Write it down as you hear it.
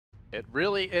It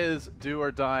really is do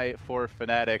or die for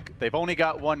Fnatic. They've only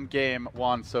got one game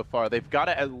won so far. They've got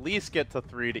to at least get to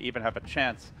 3 to even have a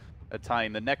chance at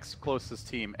tying the next closest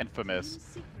team,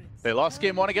 Infamous. They lost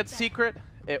game 1 against Secret.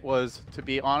 It was, to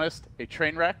be honest, a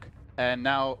train wreck. And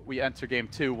now we enter game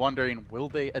 2 wondering, will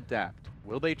they adapt?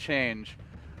 Will they change?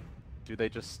 Do they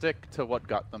just stick to what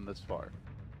got them this far?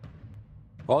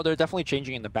 Well, they're definitely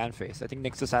changing in the ban phase. I think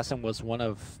Nyx Assassin was one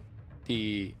of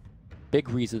the big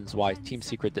reasons why Team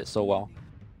Secret did so well.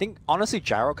 I think, honestly,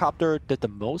 Gyrocopter did the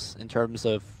most in terms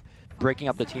of breaking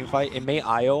up the team fight. It made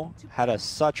Io had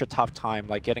such a tough time,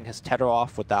 like getting his tether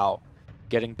off without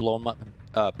getting blown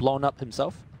up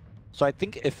himself. So I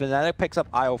think if Fnatic picks up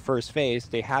Io first phase,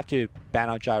 they have to ban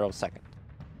out Gyro second.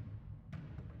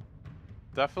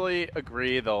 Definitely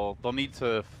agree. They'll need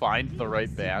to find the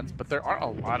right bans, but there are a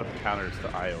lot of counters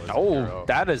to Io as a hero.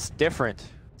 That is different.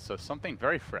 So something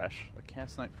very fresh. The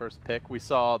Chaos Knight first pick. We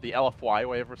saw the LFY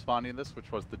way of responding to this,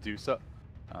 which was the Dusa,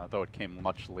 though it came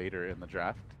much later in the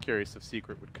draft. Curious if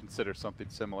Secret would consider something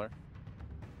similar.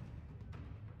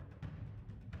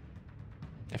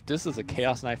 If this is a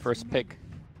Chaos Knight first pick,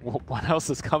 what else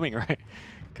is coming, right?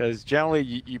 Because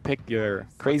generally you pick your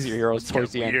crazier heroes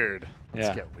towards the end.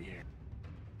 Let's get weird.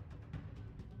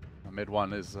 Mid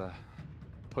one is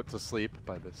put to sleep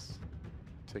by this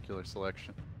particular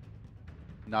selection.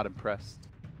 Not impressed.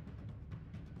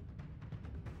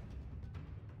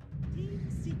 We'll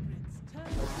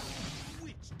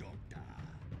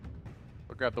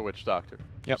grab the Witch Doctor.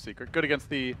 Yep. Secret. Good against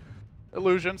the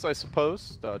illusions, I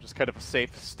suppose. Just kind of a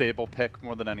safe, stable pick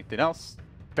more than anything else.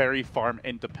 Very farm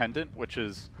independent, which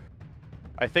is,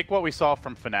 I think, what we saw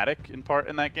from Fnatic in part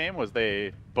in that game was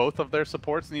both of their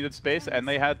supports needed space, and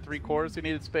they had 3 cores who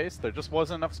needed space. There just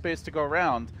wasn't enough space to go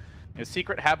around.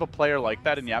 Secret have a player like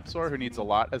that in Yapzor who needs a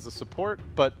lot as a support,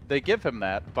 but they give him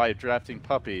that by drafting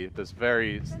Puppey, this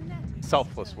very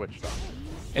selfless Witch Doctor.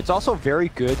 It's also very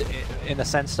good in the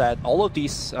sense that all of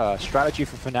these strategy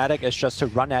for Fnatic is just to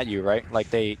run at you, right? Like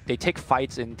they take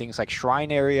fights in things like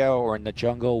Shrine area or in the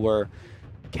jungle where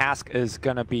Cask is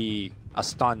going to be a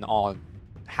stun on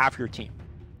half your team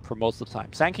for most of the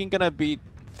time. Sanking going to be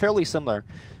fairly similar.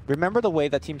 Remember the way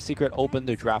that Team Secret opened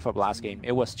the draft up last game?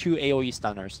 It was 2 AoE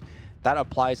stunners. That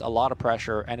applies a lot of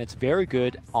pressure, and it's very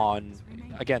good on,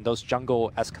 again, those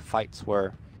jungle-esque fights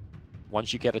where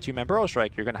once you get a 2-man burrow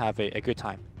strike, you're going to have a good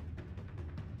time.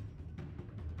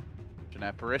 An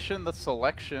Apparition, the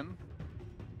selection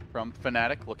from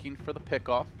Fnatic, looking for the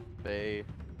pickoff. They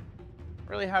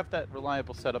really have that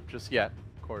reliable setup just yet.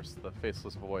 Of course, the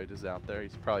Faceless Void is out there.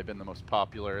 He's probably been the most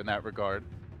popular in that regard.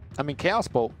 I mean, Chaos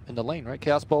Bolt in the lane, right?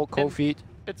 Chaos Bolt, Cold Feet.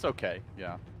 It's okay,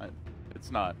 yeah. It's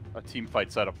not a team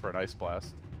fight setup for an Ice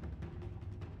Blast.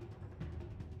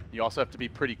 You also have to be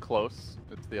pretty close.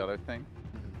 That's the other thing.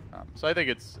 So I think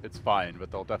it's fine,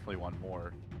 but they'll definitely want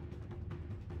more.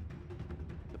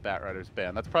 The Batrider's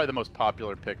ban. That's probably the most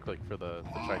popular pick, like, for the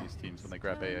Chinese teams when they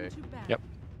grab AA. Yep.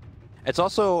 It's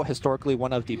also historically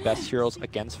one of the best heroes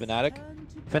against Fnatic.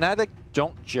 Fnatic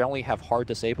don't generally have hard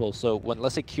disables, so when,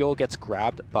 let's say, Kyo gets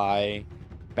grabbed by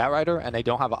Batrider and they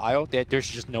don't have an IO, there's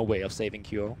just no way of saving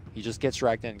Kyo. He just gets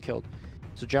dragged in and killed.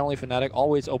 So generally Fnatic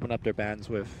always open up their bans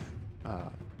with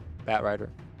Batrider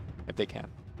if they can.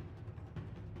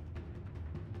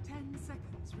 10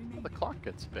 seconds remaining. Well, the clock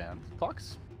gets banned.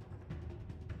 Clock's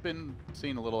been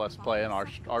seeing a little less play in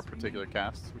our particular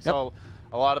casts. We saw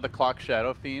a lot of the Clock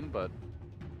Shadow Fiend, but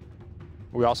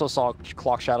we also saw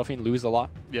Clock Shadow Fiend lose a lot.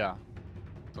 Yeah.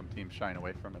 Some teams shying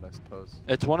away from it, I suppose.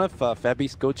 It's one of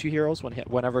Febby's go-to heroes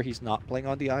whenever he's not playing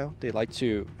on the IO. They like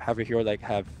to have a hero like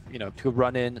to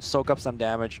run in, soak up some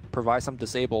damage, provide some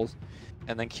disables,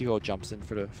 and then Kyo jumps in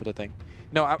for the thing.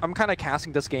 No, I'm kind of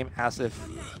casting this game as if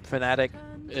Fnatic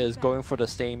is going for the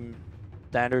same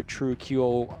standard true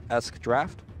Kyo-esque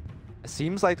draft. It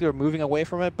seems like they're moving away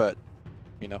from it, but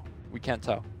we can't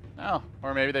tell. Oh,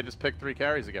 or maybe they just picked 3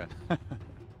 carries again.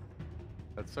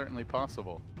 That's certainly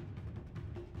possible.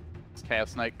 This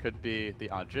Chaos Knight could be the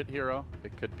Ajit hero.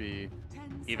 It could be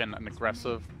even an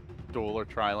aggressive dual or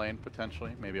tri-lane,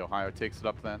 potentially. Maybe Ohio takes it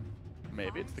up then.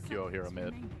 Maybe it's the QO hero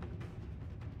mid.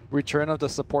 Return of the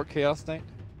support Chaos Knight?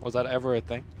 Was that ever a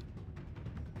thing?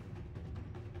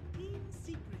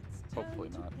 Hopefully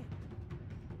not.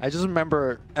 I just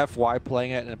remember FY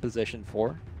playing it in a position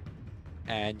 4.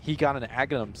 And he got an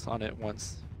Aghanims on it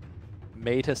once.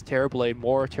 Made his Terrorblade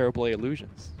more Terrorblade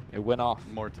illusions. It went off.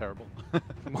 More terrible.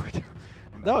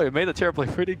 No, it made the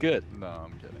Terrorblade pretty good. No,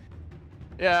 I'm kidding.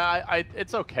 Yeah,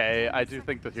 it's okay. I do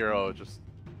think the hero just...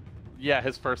 Yeah,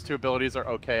 his first 2 abilities are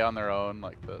okay on their own.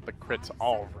 Like, the crit's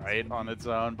alright on its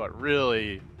own, but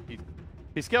really,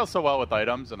 he scales so well with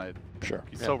items, and Sure.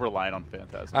 He's so reliant on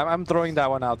Phantasm. I'm throwing that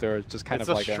one out there. It's just kind it's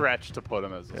of a like stretch to put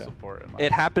him as a support. In my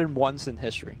it happened once in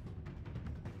history.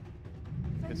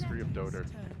 History of Dota.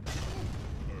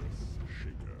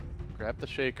 Grab the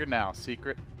Shaker now.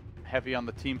 Secret. Heavy on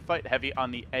the team fight. Heavy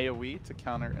on the AoE to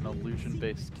counter an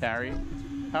illusion-based carry.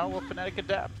 How will Fnatic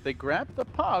adapt? They grab the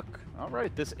puck.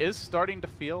 Alright, this is starting to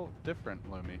feel different,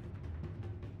 Lumi.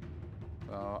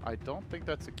 I don't think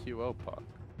that's a QO puck.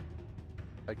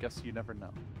 I guess you never know.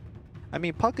 I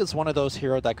mean, puck is one of those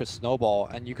heroes that could snowball,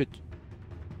 and you could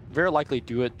very likely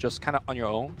do it just kind of on your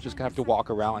own. Just gonna have to walk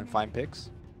around and find picks.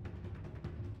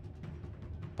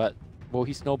 But will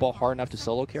he snowball hard enough to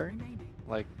solo carry?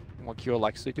 Like what Kyo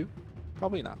likes to do?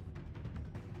 Probably not.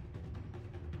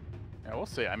 Yeah, we'll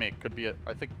see. I mean, it could be,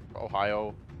 I think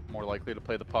Ohio more likely to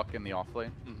play the puck in the off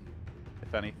lane,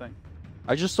 if anything.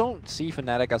 I just don't see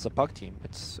Fnatic as a puck team.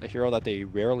 It's a hero that they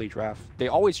rarely draft. They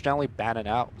always generally ban it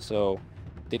out, so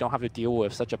they don't have to deal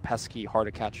with such a pesky, hard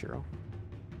to catch hero.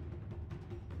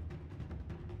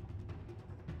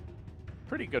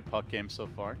 Pretty good puck game so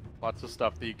far. Lots of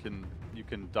stuff that you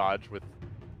can dodge with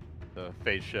the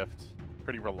phase shift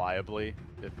pretty reliably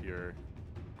if you're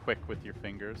quick with your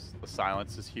fingers. The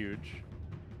silence is huge.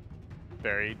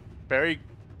 Very, very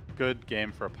good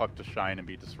game for a puck to shine and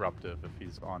be disruptive if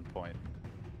he's on point.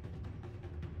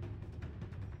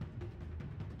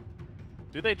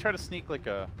 Do they try to sneak like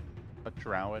a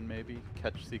drow in maybe?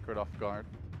 Catch Secret off guard?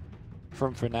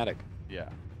 From Fnatic. Yeah.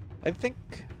 I think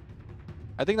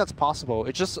that's possible.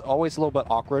 It's just always a little bit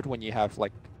awkward when you have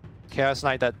like Chaos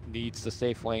Knight that needs the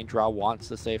safe lane, Drow wants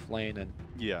the safe lane, and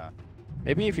yeah.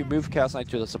 Maybe if you move Chaos Knight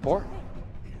to the support.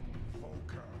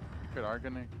 Secret are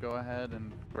gonna go ahead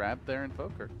and grab their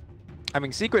Invoker. I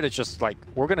mean, Secret is just like,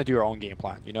 we're gonna do our own game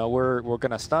plan. You know, we're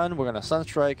gonna stun, we're gonna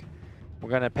Sunstrike, we're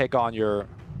gonna pick on your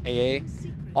AA.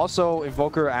 Also,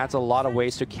 Invoker adds a lot of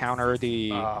ways to counter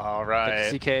the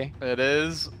CK. It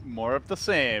is more of the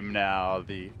same now.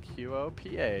 The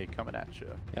QOPA coming at you.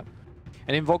 Yep.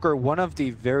 And Invoker, one of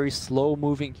the very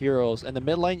slow-moving heroes. In the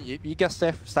mid lane, you get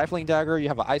Stifling Dagger, you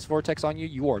have an Ice Vortex on you,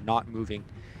 you are not moving.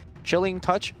 Chilling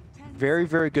Touch, very,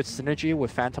 very good synergy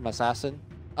with Phantom Assassin,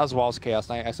 as well as Chaos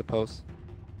Knight, I suppose.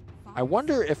 I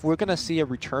wonder if we're going to see a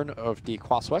return of the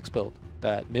Quaswex build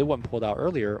that Mid-One pulled out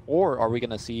earlier, or are we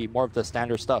going to see more of the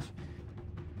standard stuff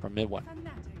from Mid-One?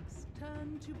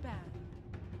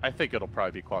 I think it'll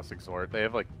probably be Quas Exort. They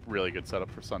have like really good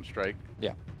setup for Sunstrike.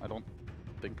 Yeah. I don't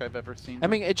think I've ever seen. I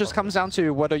mean, it just comes down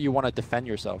to whether you want to defend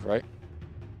yourself, right?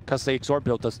 Because the Exort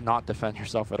build does not defend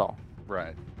yourself at all.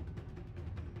 Right.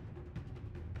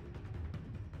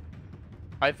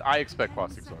 I expect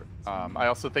Quas Exort. I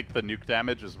also think the nuke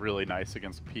damage is really nice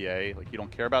against PA. Like, you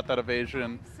don't care about that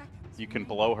evasion. You can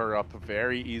blow her up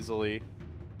very easily.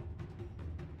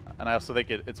 And I also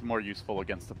think it's more useful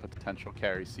against the potential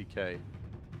carry CK.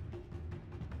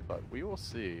 But we will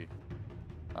see.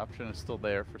 Option is still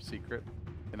there for Secret.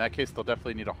 In that case, they'll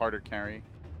definitely need a harder carry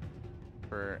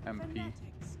for MP.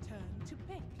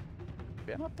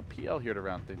 Yeah, not the PL here to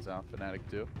round things out. Fnatic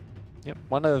do. Yep,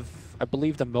 one of, I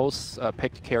believe, the most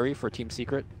picked carry for Team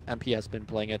Secret. MP has been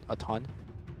playing it a ton.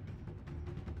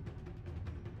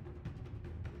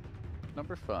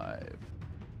 Number 5.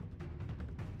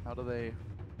 How do they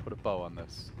put a bow on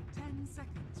this? 10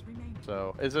 seconds remaining.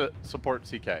 So, is it support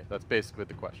CK? That's basically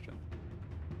the question.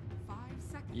 5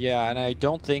 seconds. Yeah, and I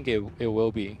don't think it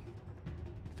will be.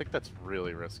 I think that's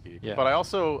really risky. Yeah. But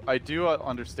I do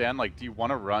understand, like, do you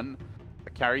want to run a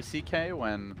carry CK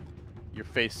when you're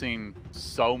facing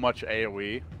so much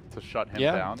AoE to shut him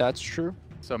down? Yeah, that's true.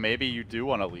 So maybe you do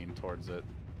want to lean towards it.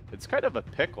 It's kind of a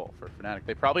pickle for Fnatic.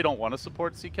 They probably don't want to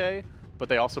support CK, but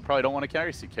they also probably don't want to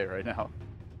carry CK right now.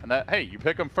 And that, hey, you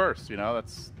pick him first, you know,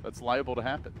 that's liable to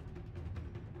happen.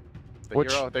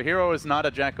 The hero is not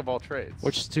a jack of all trades.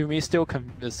 Which to me still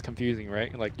is confusing,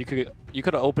 right? Like you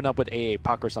could have opened up with AA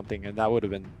puck or something, and that would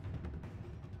have been.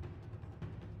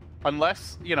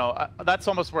 Unless, you know, that's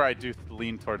almost where I do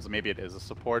lean towards. Maybe it is a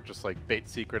support, just like bait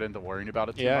Secret into worrying about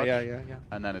it too much. Yeah.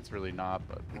 And then it's really not,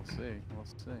 but we'll see. We'll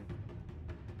see.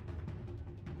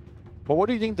 But what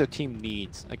do you think the team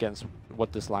needs against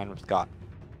what this lineup's got?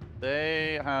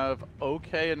 They have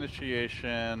okay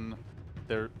initiation.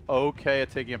 They're okay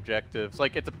at taking objectives.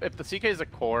 Like, if the CK is a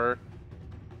core,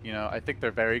 you know, I think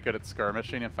they're very good at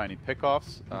skirmishing and finding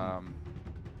pickoffs.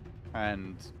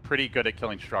 And pretty good at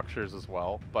killing structures as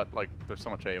well. But, like, there's so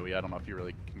much AoE, I don't know if you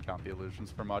really can count the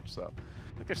illusions for much, so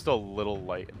I think they're still a little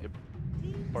light in the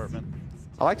department.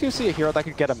 I like to see a hero that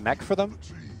could get a mech for them.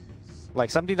 Like,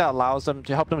 something that allows them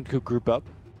to help them to group up,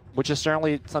 which is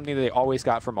certainly something that they always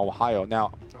got from Ohio.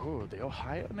 Now, oh, the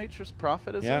Ohio Nature's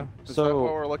Prophet is yeah. Is that what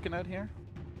we're looking at here?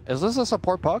 Is this a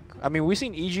support puck? I mean, we've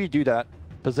seen EG do that.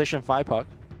 Position 5 puck.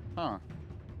 Huh.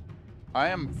 I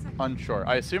am unsure.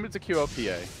 I assume it's a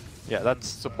QOPA. Yeah, that's...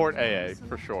 Support AA,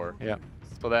 for sure. Yeah.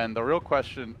 So then the real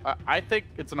question, I think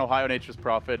it's an Ohio Nature's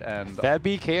Prophet and... That'd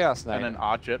be Chaos Knight. And an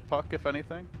Oddjet puck, if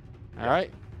anything.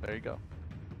 Alright. There you go.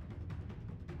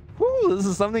 Woo, this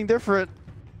is something different.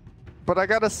 But I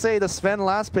gotta say, the Sven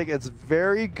last pick, it's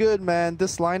very good, man.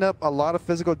 This lineup, a lot of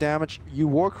physical damage. You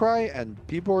Warcry, and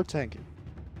people are tanking.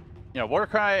 Yeah,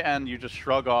 Warcry, and you just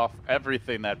shrug off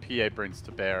everything that PA brings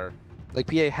to bear. Like,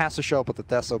 PA has to show up with the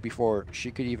Deso before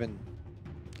she could even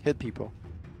hit people.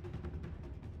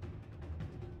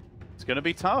 It's gonna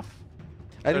be tough.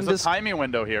 I There's think a timing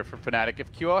window here for Fnatic.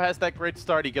 If QO has that great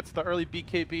start, he gets the early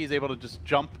BKB, he's able to just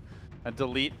jump and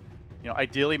delete. You know,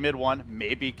 ideally mid one,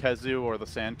 maybe Kezu or the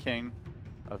Sand King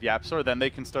of Yapsor, then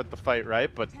they can start the fight, right?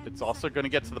 But it's also going to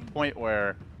get to the point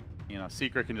where, you know,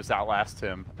 Secret can just outlast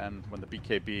him, and when the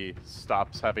BKB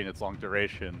stops having its long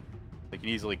duration, they can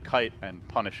easily kite and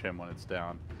punish him when it's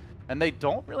down. And they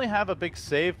don't really have a big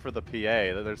save for the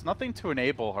PA. There's nothing to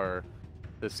enable her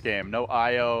this game. No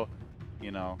IO,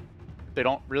 you know. They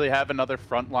don't really have another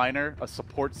frontliner. A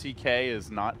support CK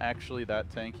is not actually that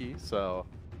tanky, so...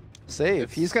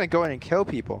 Save. He's gonna go in and kill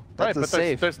people. That's right, a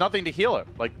save. There's nothing to heal him.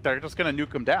 Like, they're just gonna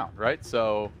nuke him down, right?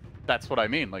 So that's what I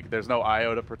mean. Like, there's no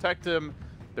IO to protect him.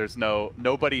 There's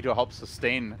nobody to help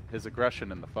sustain his aggression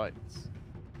in the fights.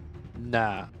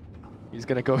 Nah. He's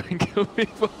gonna go and kill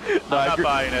people. No, I'm not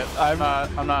buying it.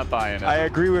 I'm not buying it. I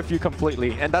agree with you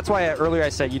completely. And that's why earlier I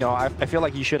said, you know, I feel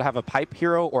like you should have a pipe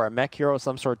hero or a mech hero of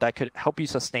some sort that could help you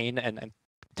sustain and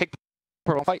take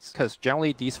pro fights. Because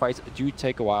generally these fights do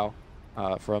take a while.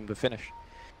 From the finish.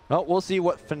 Well, we'll see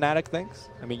what Fnatic thinks.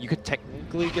 I mean, you could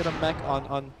technically get a mech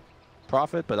on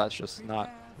Prophet, but that's just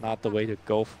not the way to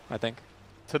go, I think.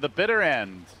 To the bitter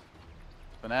end,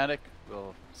 Fnatic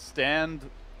will stand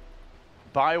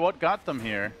by what got them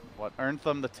here, what earned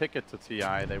them the ticket to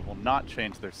TI. They will not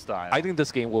change their style. I think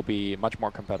this game will be much more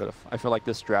competitive. I feel like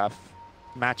this draft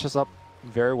matches up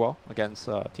very well against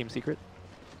Team Secret.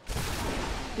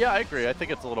 Yeah, I agree. I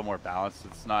think it's a little more balanced.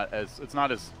 It's not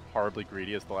as horribly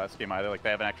greedy as the last game either. Like, they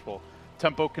have an actual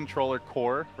tempo controller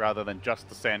core rather than just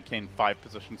the Sand King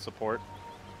 5-position support.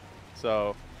 So,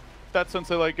 in that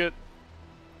sense, I like it.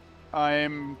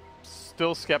 I'm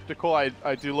still skeptical.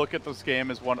 I do look at this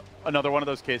game as another one of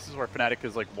those cases where Fnatic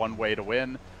is like one way to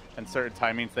win, and certain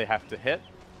timings they have to hit.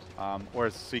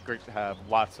 Whereas Secret have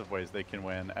lots of ways they can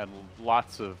win and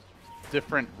lots of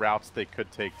different routes they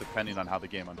could take depending on how the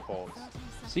game unfolds.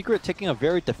 Secret taking a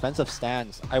very defensive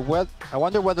stance. I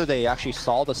wonder whether they actually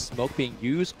saw the smoke being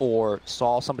used or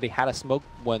saw somebody had a smoke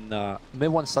when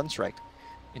mid-1 Sunstrike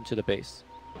into the base.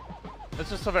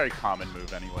 It's just a very common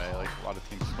move anyway. Like, a lot of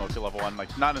teams smoke at level 1,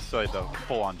 like not necessarily the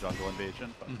full-on jungle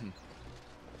invasion, but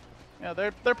yeah,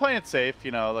 they're playing it safe.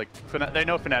 You know, like they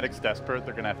know Fnatic's desperate.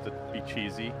 They're gonna have to be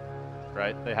cheesy,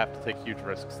 right? They have to take huge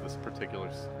risks this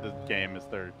particular game as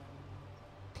their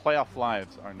playoff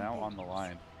lives are now on the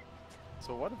line.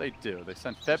 So what do? They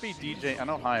send Febby, DJ, and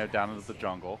Ohio down into the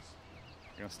jungle.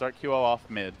 They're going to start QO off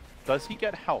mid. Does he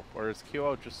get help, or is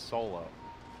QO just solo?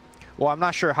 Well, I'm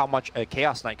not sure how much a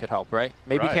Chaos Knight could help, right?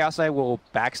 Maybe Right. Chaos Knight will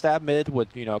backstab mid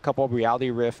with, you know, a couple of Reality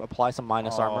Rift, apply some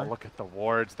minus armor. Look at the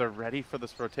wards. They're ready for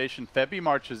this rotation. Febby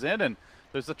marches in, and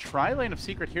there's a tri-lane of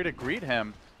Secret here to greet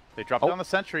him. They drop down the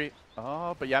sentry.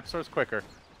 Oh, but Yapsor's quicker.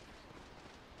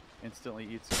 Instantly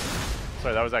eats.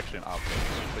 Sorry, that was actually an option.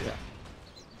 But yeah.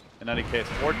 In any case,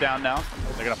 ward down now.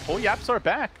 They're going to pull Yapsor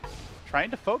back,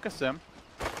 trying to focus him.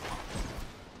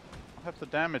 Don't have the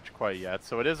damage quite yet,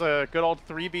 so it is a good old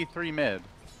 3v3 mid.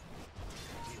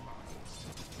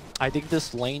 I think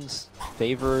this lane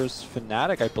favors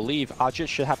Fnatic, I believe. Oddjet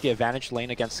should have the advantage lane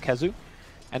against Kezu.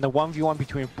 And the 1v1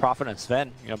 between Prophet and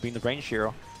Sven, you know, being the range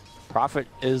hero, Prophet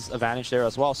is advantage there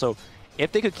as well. So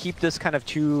if they could keep this kind of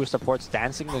two supports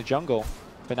dancing in the jungle,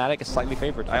 Fnatic is slightly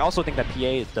favored. I also think that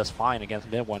PA does fine against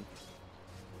mid-1.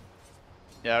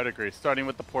 Yeah, I would agree. Starting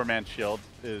with the poor man's shield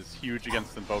is huge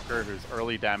against Invoker, whose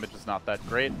early damage is not that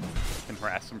great. Can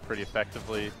harass him pretty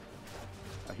effectively.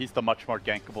 He's the much more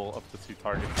gankable of the two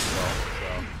targets as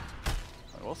well.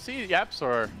 So we'll see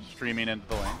Yapsor streaming into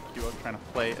the lane. QO trying to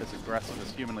play as aggressive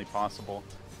as humanly possible.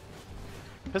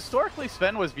 Historically,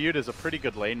 Sven was viewed as a pretty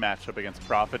good lane matchup against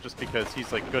Prophet just because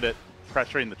he's like good at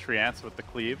pressuring the Treants with the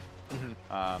cleave.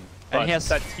 And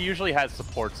he usually has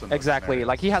supports in those exactly, scenarios.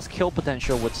 like he has kill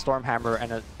potential with Stormhammer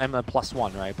and a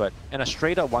 +1, right? But in a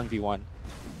straight up 1v1,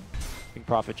 I think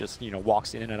Prophet just, you know,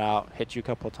 walks in and out, hits you a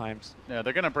couple of times. Yeah,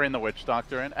 they're going to bring the Witch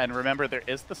Doctor in. And remember, there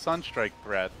is the Sunstrike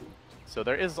threat. So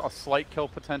there is a slight kill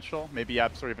potential. Maybe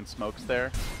Yapsor even smokes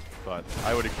there. but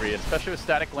I would agree, especially with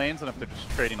static lanes and if they're just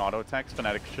trading auto attacks,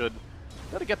 Fnatic should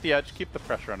try to get the edge, keep the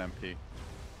pressure on MP.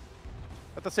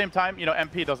 At the same time, you know,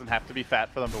 MP doesn't have to be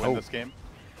fat for them to win this game.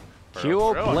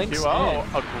 QO blinks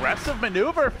in. Aggressive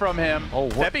maneuver from him. Oh,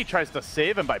 what? Febby tries to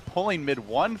save him by pulling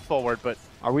mid-1 forward, but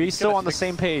Are we still on the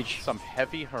same page? Some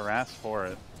heavy harass for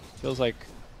it. Feels like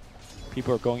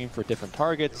people are going in for different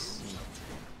targets.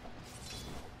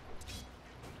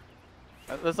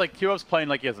 It's like QO's playing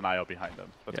like he has an IO behind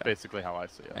him. That's Yeah. basically how I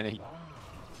see it. And he...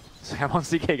 Sam on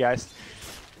CK, guys.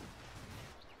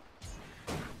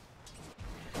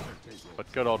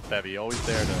 But good old Febby, always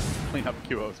there to clean up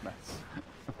QO's mess.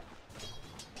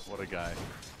 What a guy.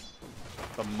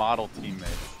 The model teammate.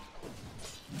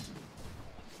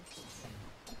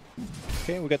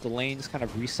 Okay, we got the lanes kind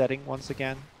of resetting once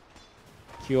again.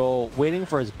 QO waiting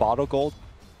for his bottle gold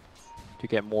to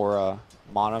get more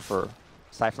mana for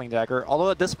Stifling Dagger.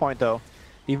 Although at this point though,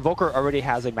 the Invoker already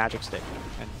has a magic stick.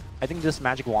 And I think this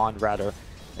magic wand rather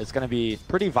is going to be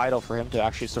pretty vital for him to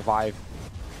actually survive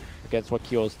against what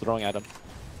QO is throwing at him.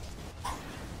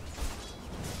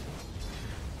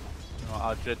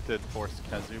 Well, Ajit did force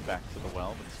Khezu back to the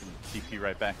well, but he's going to TP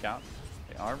right back out.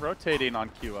 They are rotating on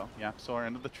QO. Yapsor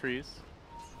into the trees.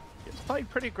 He's playing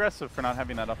pretty aggressive for not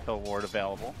having that uphill ward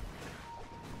available.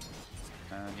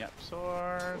 And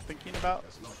Yapsor thinking about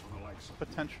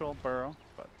potential burrow,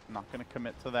 but not going to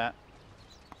commit to that.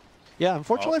 Yeah,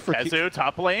 unfortunately for Khezu,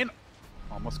 top lane.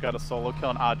 Almost got a solo kill,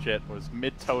 and Ajit was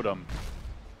mid-totem.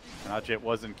 And Ajit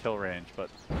was in kill range, but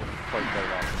quite very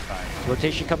well this time.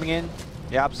 Rotation coming in.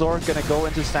 Yapsor gonna go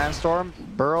into Sandstorm.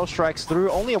 Burrow strikes through.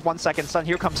 Only a 1 second stun.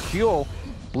 Here comes QO.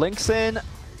 Blinks in.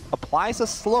 Applies a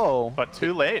slow. But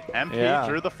too late. MP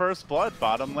drew the first blood.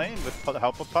 Bottom lane with the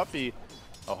help of Puppey.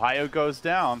 Ohio goes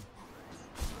down.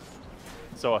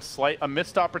 So a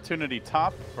missed opportunity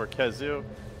top for Khezu.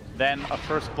 Then a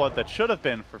first blood that should have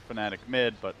been for Fnatic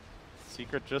mid, but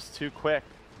Secret just too quick.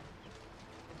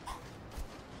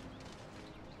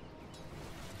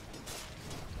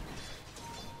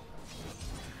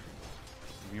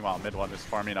 Meanwhile, mid-1 is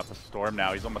farming up a Storm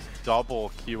now. He's almost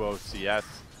double QO CS.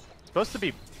 It's supposed to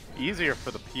be easier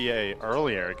for the PA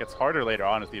earlier. It gets harder later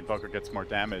on as the Invoker gets more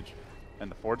damage and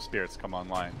the Forge Spirits come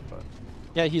online. But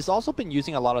yeah, he's also been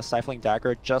using a lot of Stifling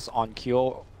Dagger just on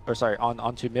QO, or sorry,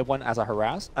 onto mid-1 as a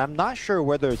harass. I'm not sure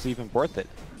whether it's even worth it.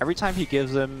 Every time he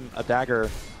gives him a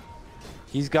dagger,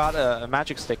 he's got a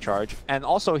magic stick charge, and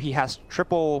also he has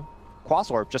triple Quas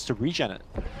Orb just to regen it.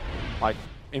 Like,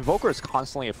 Invoker is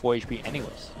constantly at 4 HP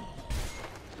anyways.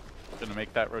 Gonna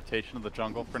make that rotation of the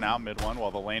jungle for now, mid-1,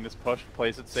 while the lane is pushed,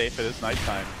 plays it safe. It is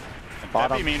nighttime. And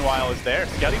Febby, meanwhile, is there.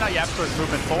 Scouting out Yapsor's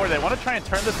movement forward. They want to try and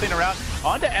turn this thing around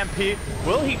onto MP.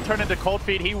 Will he turn into Cold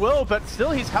Feet? He will, but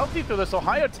still he's healthy through this.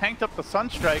 Ohio tanked up the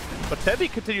Sunstrike, but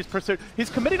Febby continues pursuit. He's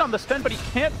committing on the spin, but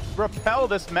he can't repel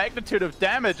this magnitude of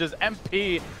damage as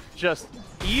MP just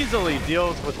easily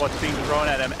deals with what's being thrown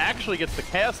at him. Actually gets the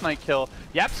Chaos Knight kill.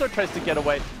 Yapsor tries to get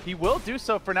away. He will do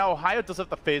so for now. Ohio does have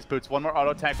the phase boots. One more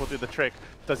auto attack will do the trick.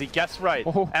 Does he guess right?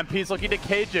 MP's looking to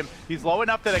cage him. He's low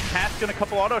enough that a cat's gonna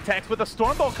couple auto attacks. With a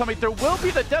Storm Ball coming, there will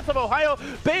be the death of Ohio.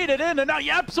 Baited in, and now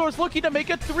Yapsor's looking to make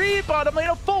it 3 bottom lane.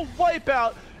 A full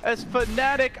wipeout as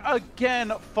Fnatic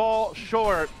again fall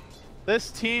short.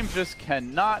 This team just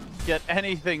cannot get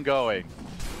anything going.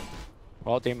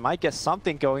 Well, they might get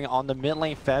something going on the mid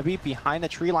lane. Febby behind the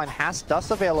tree line has dust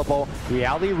available.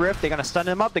 Reality Rift, they're going to stun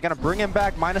him up. They're going to bring him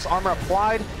back, minus armor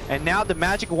applied. And now the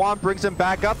magic wand brings him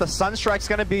back up. The Sunstrike's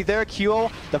going to be there.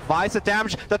 QO divides the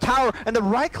damage. The tower and the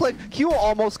right click. QO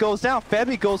almost goes down.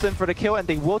 Febby goes in for the kill, and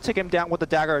they will take him down with the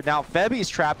dagger. Now Febby's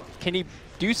trapped. Can he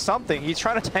do something? He's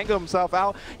trying to tangle himself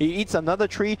out. He eats another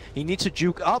tree. He needs to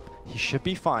juke up. He should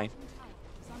be fine.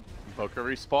 Invoker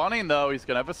respawning though. He's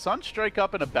gonna have a Sunstrike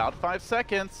up in about 5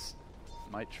 seconds.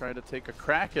 Might try to take a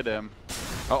crack at him.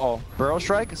 Uh-oh. Burrow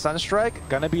Strike, Sunstrike,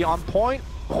 gonna be on point.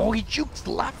 Oh, he jukes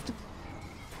left.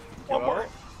 One more.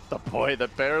 The boy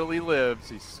that barely lives.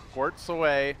 He squirts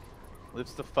away.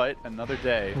 Lives to fight another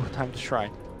day. Ooh, time to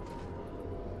try.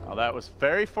 Oh, that was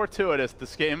very fortuitous.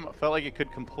 This game felt like it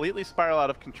could completely spiral out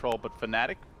of control, but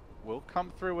Fnatic will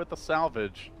come through with the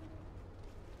salvage.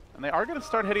 And they are gonna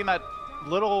start hitting that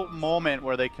little moment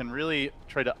where they can really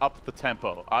try to up the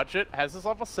tempo. Ajit has his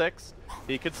level 6.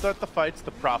 He can start the fights. The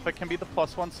Prophet can be the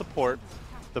 +1 support.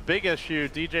 The big issue,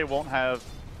 DJ won't have,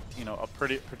 you know, a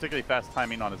particularly fast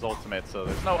timing on his ultimate, so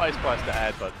there's no Ice Blast to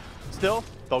add, but still,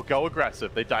 they'll go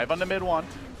aggressive. They dive onto mid-1.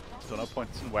 Still no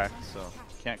points in Wex, so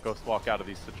can't Ghost Walk out of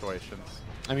these situations.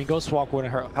 I mean, Ghost Walk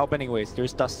wouldn't help anyways.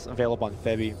 There's dust available on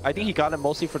Febby. I think he got it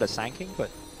mostly for the Sanking, but...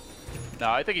 No,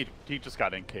 I think he just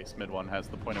got in case mid-1 has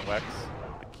the point of Wex.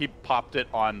 The he popped it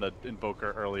on the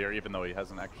Invoker earlier, even though he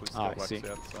hasn't actually still Wex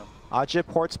yet. So. Ajit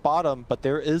ports bottom, but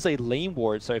there is a lane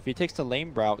ward, so if he takes the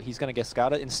lane route, he's going to get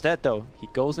scouted. Instead, though, he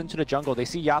goes into the jungle. They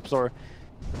see Yapzor.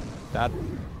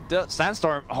 The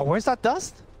Sandstorm. Oh, where's that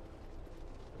dust?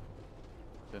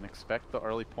 Didn't expect the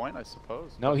early point, I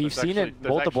suppose. No, he's seen it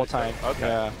multiple times. Okay.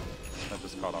 Yeah. That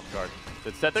just caught off guard.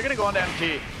 Instead, they're going to go on to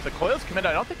MG. The coil's committed.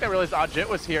 I don't think they realized Ajit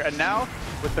was here. And now,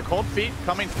 with the cold feet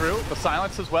coming through, the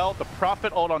silence as well, the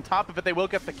Prophet ult on top of it, they will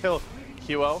get the kill.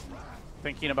 QO,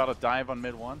 thinking about a dive on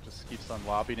mid one, just keeps on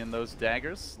lobbing in those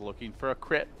daggers, looking for a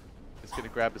crit. He's going to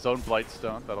grab his own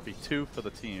Blightstone. That'll be 2 for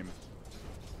the team.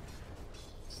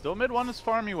 Still mid one is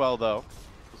farming well, though,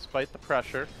 despite the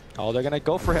pressure. Oh, they're going to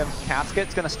go for him.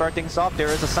 Casket's going to start things off. There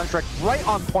is a Sunstrike right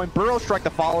on point. Burrow Strike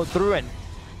to follow through, and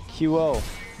QO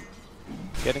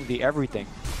getting the everything.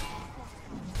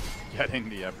 Getting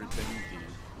the everything, indeed.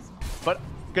 But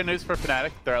good news for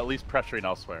Fnatic, they're at least pressuring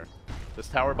elsewhere. This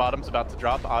tower bottom's about to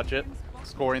drop. Ajit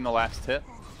scoring the last hit.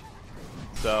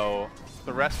 So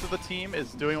the rest of the team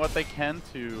is doing what they can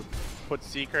to put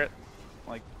Secret,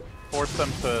 like, force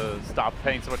them to stop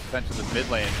paying so much attention to this mid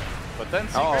lane. But then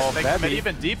Secret, they commit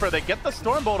even deeper. They get the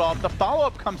Stormbolt off. The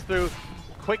follow-up comes through.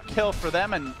 Quick kill for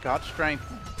them, and God Strength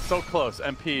so close.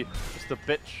 MP just a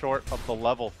bit short of the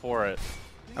level for it.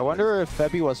 I wonder if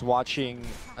Febby was watching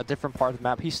a different part of the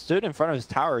map. He stood in front of his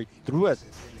tower, threw a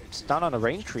stun on a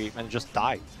range creep, and just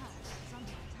died.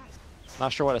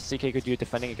 Not sure what a CK could do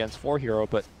defending against 4 hero,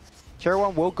 but Tier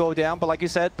 1 will go down. But like you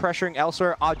said, pressuring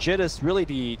elsewhere. Ajit is really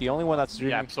the only one that's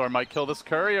doing... Yapzor might kill this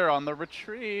courier on the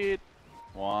retreat.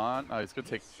 Oh, he's going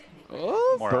to take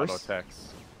more auto attacks.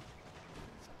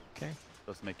 Okay.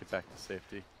 Does make it back to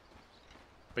safety.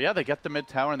 But yeah, they get the mid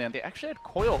tower in the end. They actually had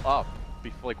coil up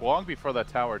before, like, long before that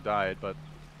tower died, but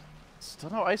still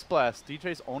no Ice Blast.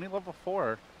 DJ's only level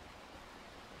 4.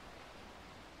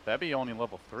 Febby only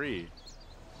level 3.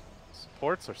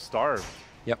 Supports are starved.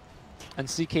 Yep. And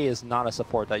CK is not a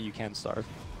support that you can starve.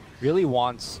 Really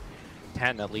wants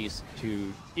 10 at least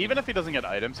to... Even if he doesn't get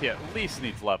items, he at least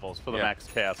needs levels for the max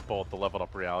Chaos Bolt, the leveled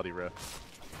up Reality Rift.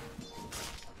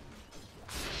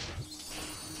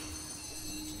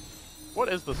 What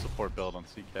is the support build on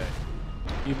CK?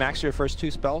 You max your first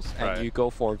 2 spells, and you go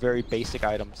for very basic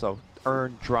items, so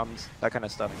urn, drums, that kind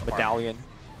of stuff, medallion.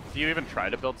 Do you even try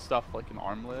to build stuff like an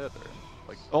armlet? Or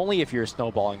like only if you're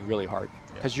snowballing really hard,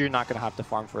 because you're not going to have to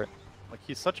farm for it. Like,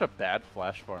 he's such a bad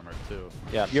flash farmer, too.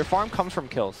 Yeah, your farm comes from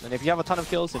kills, and if you have a ton of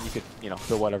kills, then you could, you know,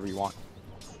 build whatever you want.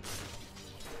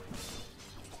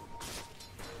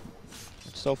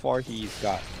 And so far, he's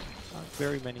got not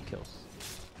very many kills.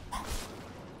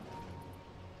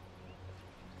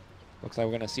 Looks like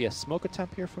we're going to see a smoke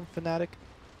attempt here from Fnatic.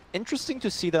 Interesting to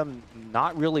see them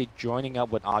not really joining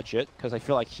up with Ajit, because I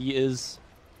feel like he is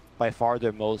by far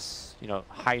their most, you know,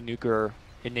 high nuker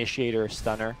initiator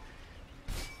stunner.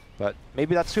 But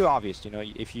maybe that's too obvious, you know.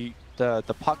 If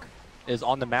the puck is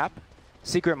on the map,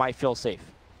 Secret might feel safe.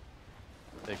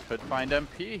 They could find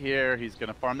MP here. He's going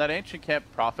to farm that Ancient Camp.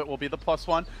 Prophet will be the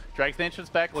 +1. Drags the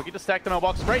Ancients back, looking to stack the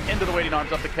mailbox right into the waiting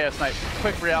arms of the Chaos Knight.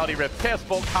 Quick Reality Rift. Chaos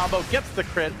Bolt combo, gets the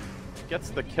crit.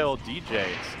 Gets the kill. DJ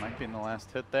sniping the last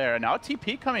hit there. And now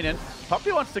TP coming in.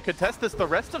 Puppy wants to contest this. The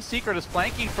rest of Secret is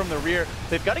flanking from the rear.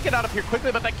 They've got to get out of here quickly,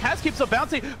 but that cast keeps on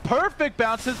bouncing. Perfect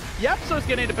bounces. Yapzor's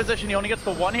getting into position. He only gets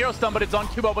the 1 hero stun, but it's on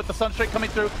Cubo with the Sunstrike coming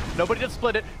through. Nobody to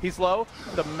split it. He's low.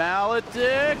 The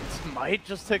Maledict might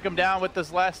just take him down with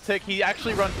this last tick. He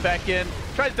actually runs back in,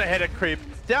 tries to hit a creep.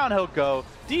 Down he'll go.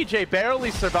 DJ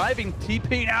barely surviving,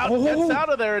 TPing out, gets out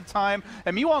of there in time.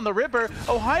 And Mew on the river,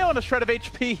 Ohio on a shred of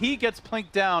HP, he gets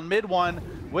plinked down, mid one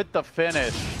with the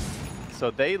finish.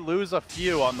 So they lose a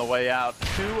few on the way out.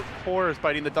 2 cores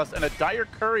biting the dust, and a Dire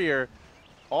Courier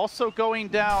also going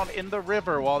down in the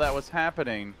river while that was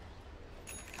happening.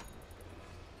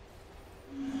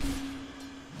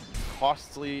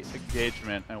 Costly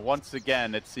engagement, and once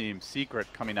again, it seems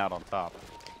Secret coming out on top.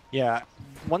 Yeah,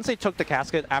 once they took the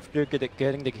casket, after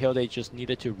getting the kill, they just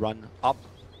needed to run up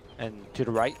and to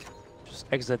the right, just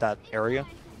exit that area.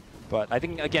 But I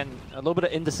think, again, a little bit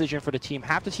of indecision for the team.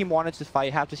 Half the team wanted to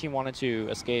fight, half the team wanted to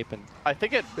escape. And I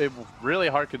think it really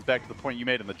harkens back to the point you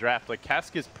made in the draft. Like,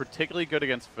 Cask is particularly good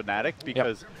against Fnatic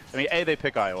because, I mean, A, they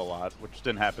pick IO a lot, which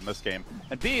didn't happen this game.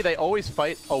 And B, they always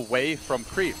fight away from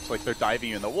creeps. Like, they're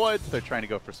diving you in the woods, they're trying to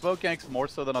go for smoke ganks more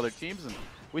so than other teams. And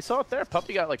we saw it there.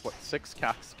 Puppy got, like, what, 6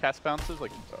 cast bounces?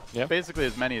 Like, basically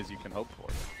as many as you can hope for.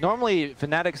 Normally,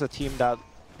 Fnatic's a team that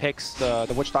picks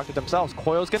the Witch Doctor themselves.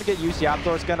 Coil's going to get used.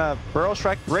 Yapdor's going to Burrow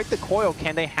Strike, break the Coil.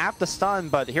 Can they have the stun?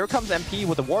 But here comes MP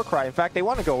with the Warcry. In fact, they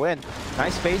want to go in.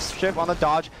 Nice phase shift on the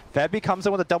dodge. Febby comes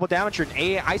in with a double damage.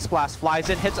 An Ice Blast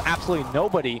flies in, hits absolutely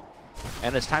nobody.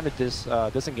 And it's time to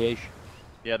disengage.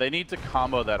 Yeah, they need to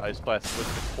combo that Ice Blast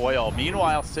with the Coil.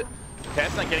 Meanwhile,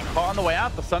 Cat's not getting caught on the way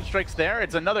out. The Sunstrike's there.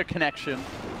 It's another connection.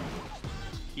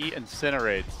 He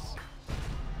incinerates.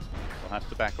 They'll have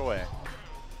to back away.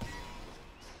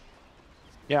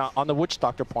 Yeah, on the Witch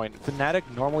Doctor point, Fnatic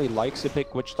normally likes to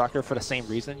pick Witch Doctor for the same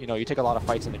reason. You know, you take a lot of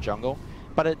fights in the jungle,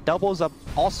 but it doubles up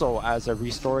also as a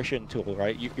restoration tool,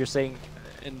 right? You're saying,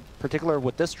 in particular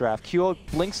with this draft, QO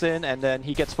blinks in and then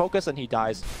he gets focused and he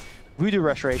dies. Voodoo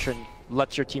Restoration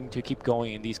lets your team to keep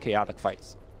going in these chaotic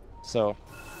fights. So,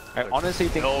 I honestly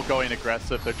think... Still going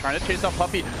aggressive. They're trying to chase out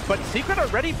Puppey, but Secret are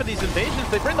ready for these invasions.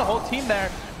 They bring the whole team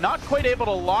there. Not quite able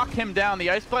to lock him down. The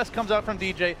Ice Blast comes out from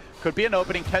DJ. Could be an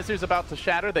opening. Kezu's about to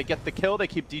shatter. They get the kill. They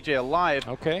keep DJ alive.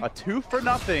 Okay. A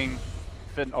 2-for-0.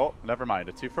 Oh, never mind.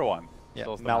 A 2-for-1. Yeah,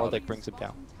 Maledict brings him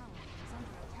down.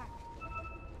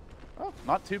 Oh,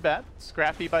 not too bad.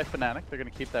 Scrappy by Fnatic. They're going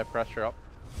to keep that pressure up.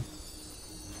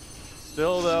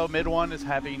 Still, though, mid one is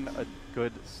having a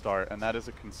good start, and that is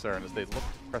a concern as they look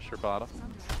to pressure bottom.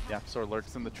 Yapsor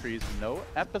lurks in the trees. No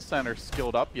Epicenter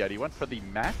skilled up yet. He went for the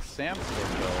max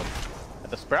Sandstorm build.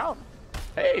 And the Sprout.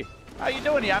 Hey, how you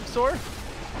doing, Yapsor?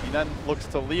 He then looks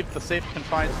to leave the safe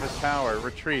confines of his tower,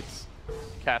 retreats.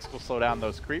 Cask will slow down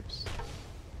those creeps.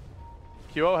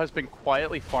 QO has been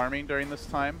quietly farming during this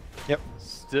time. Yep.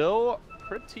 Still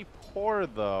pretty poor,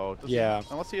 though. Yeah.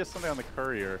 Unless he has something on the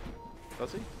courier.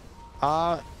 Does he?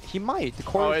 He might. The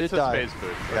core did die. It's a space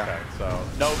boost. Yeah. Okay, so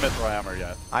no Mithril Hammer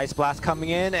yet. Ice Blast coming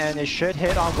in, and it should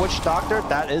hit on Witch Doctor.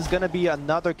 That is going to be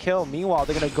another kill. Meanwhile,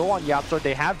 they're going to go on Yapdor.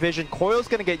 They have vision. Coil's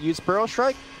going to get used. Burrow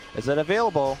Strike. Is it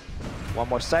available? One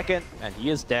more second, and he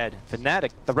is dead.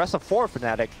 Fnatic, the rest of 4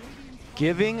 Fnatic,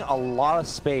 giving a lot of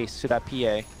space to that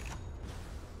PA.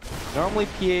 Normally,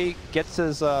 PA gets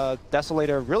his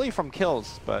Desolator really from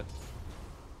kills, but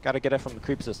got to get it from the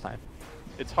creeps this time.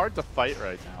 It's hard to fight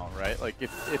right now, right? Like,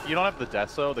 if you don't have the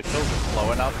Deso, the kills are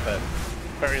slow enough that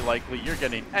very likely you're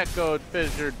getting echoed,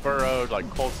 fissured, burrowed, like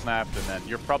cold snapped, and then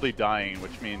you're probably dying,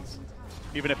 which means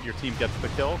even if your team gets the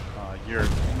kill, you're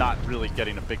not really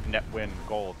getting a big net win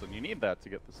gold, and you need that to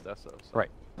get this Deso. So. Right.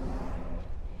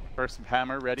 First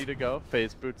Hammer ready to go.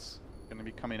 Phase Boot's going to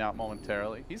be coming out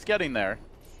momentarily. He's getting there.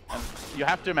 And you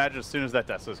have to imagine as soon as that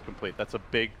Deso is complete, that's a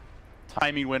big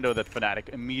timing window that Fnatic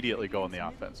immediately go on the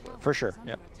offense with. For sure,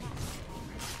 yeah.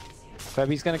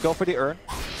 Febby's gonna go for the Urn.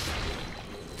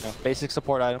 You know, basic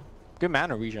support item. Good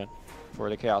mana regen for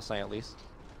the Chaos Lane at least.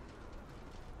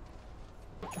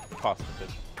 Cost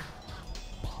efficient.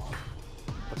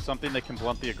 But something that can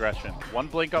blunt the aggression. One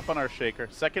blink up on our Shaker.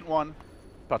 Second one,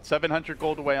 about 700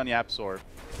 gold away on Yapsor.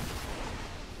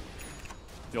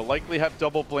 You'll likely have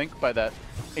double blink by that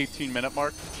 18-minute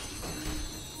mark.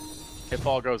 If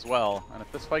all goes well, and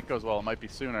if this fight goes well, it might be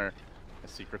sooner. A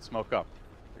Secret smoke up.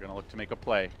 They're going to look to make a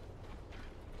play.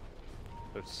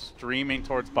 They're streaming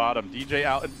towards bottom. DJ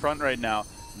out in front right now.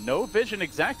 No vision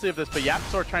exactly of this, but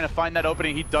Yapsor trying to find that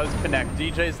opening. He does connect.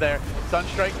 DJ's there.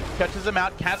 Sunstrike catches him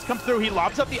out. Cats comes through. He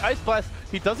lobs up the Ice Blast.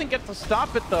 He doesn't get to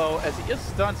stop it, though, as he is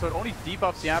stunned, so it only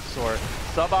debuffs Yapsor.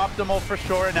 Suboptimal for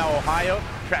sure. And now Ohio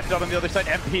trapped out on the other side.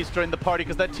 MP's joined the party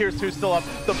because that Tier 2 is still up.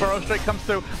 The Burrow Strike comes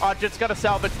through. Ajit's got to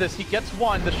salvage this. He gets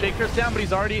one. The Shaker's down, but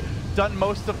he's already done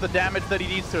most of the damage that he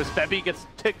needs to. As Febby gets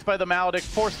ticked by the Maledict,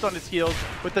 forced on his heels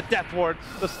with the Death Ward.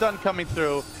 The stun coming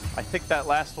through. I think that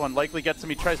last one likely gets him.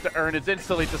 He tries to earn. It's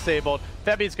instantly disabled.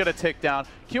 Febby's going to tick down.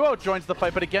 QO joins the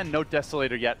fight, but again, no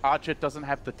Desolator yet. Ajit doesn't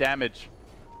have the damage.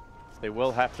 They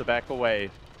will have to back away.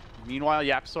 Meanwhile,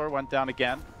 Yapsor went down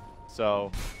again.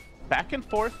 So, back and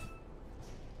forth.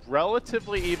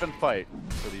 Relatively even fight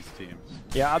for these teams.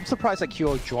 Yeah, I'm surprised that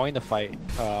QO joined the fight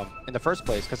in the first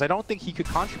place, because I don't think he could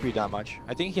contribute that much.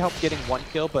 I think he helped getting one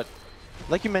kill, but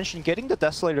like you mentioned, getting the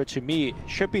Desolator to me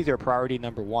should be their priority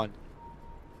 #1.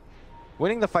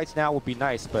 Winning the fights now would be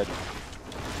nice, but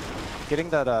getting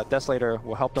that Desolator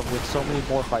will help them win so many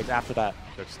more fights after that.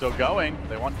 They're still going.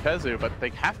 They want Kezu, but they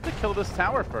have to kill this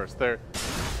tower first. They're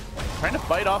trying to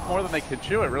bite off more than they can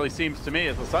chew, it really seems to me.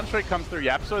 As the Sunstrike comes through,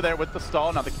 Yapsor there with the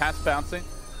stall. Now the cat's bouncing.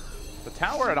 The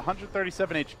tower at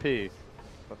 137 HP.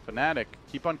 But Fnatic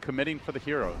keep on committing for the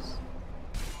heroes.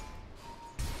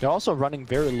 They're also running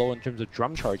very low in terms of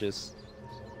drum charges.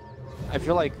 I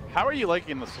feel like... How are you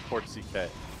liking the support CK?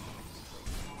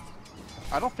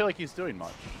 I don't feel like he's doing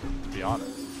much, to be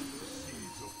honest.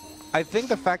 I think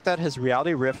the fact that his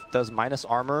Reality Rift does minus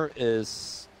armor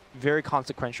is very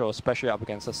consequential, especially up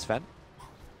against a Sven.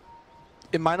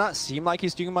 it might not seem like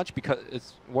he's doing much because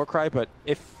it's Warcry, but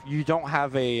if you don't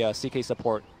have a CK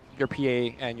support, your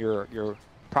PA and your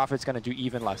Prophet's going to do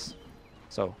even less.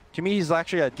 So to me, he's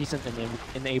actually a decent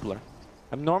enabler.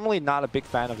 I'm normally not a big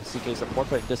fan of the CK support,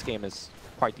 but this game is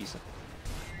quite decent.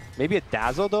 Maybe a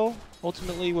Dazzle, though,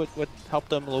 ultimately would help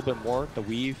them a little bit more. The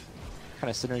weave, kind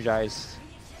of synergize.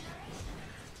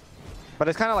 But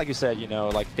it's kind of like you said, you know,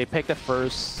 like they picked the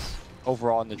first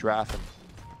overall in the draft,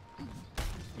 and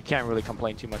you can't really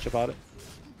complain too much about it.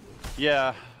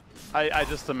 Yeah, I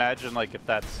just imagine like if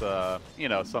that's you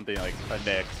know, something like a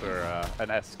Nyx or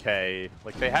an SK,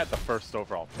 like they had the first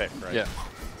overall pick, right? Yeah.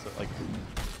 So like,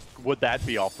 would that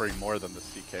be offering more than the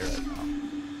CK right now?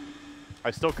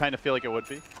 I still kind of feel like it would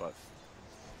be, but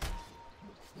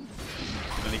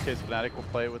in any case, Fnatic will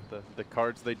play with the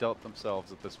cards they dealt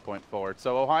themselves at this point forward.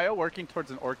 So Ohio working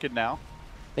towards an Orchid now.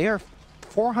 They are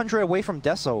 400 away from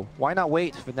Deso. Why not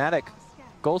wait? Fnatic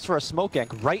goes for a smoke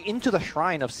gank right into the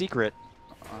Shrine of Secret,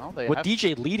 Well, with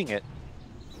DJ leading it.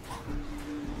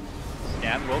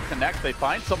 Scan will connect. They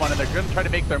find someone and they're going to try to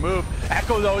make their move.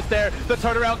 Echo though is there. The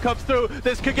turnaround comes through.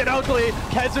 This could get ugly.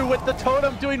 Kezu with the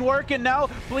totem doing work and now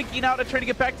blinking out and trying to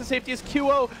get back to safety is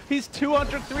QO. He's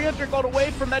 200, 300 gold away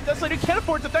from that Desolator. Can't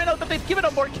afford to dine out that they've given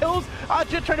up more kills.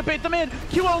 Ajit trying to bait them in.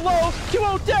 QO low.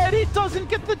 QO dead. He doesn't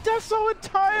get the Deso in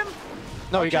time.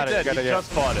 No, he got it. He just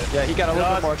fought it. Yeah, he got a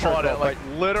little bit more fought it. Like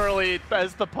right? literally,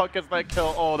 as the puck gets that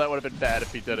kill, oh, that would have been bad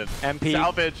if he didn't. MP.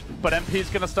 Salvage, but MP's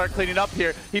going to start cleaning up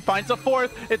here. He finds a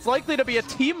fourth. It's likely to be a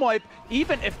team wipe,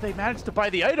 even if they manage to buy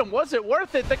the item. Was it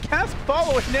worth it? The Cask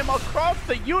following him across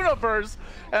the universe,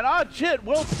 and Ajit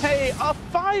will pay a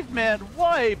 5-man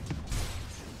wipe.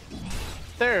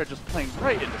 They're just playing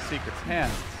right into Secret's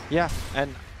hands. Yeah,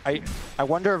 and I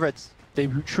wonder if it's they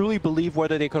truly believe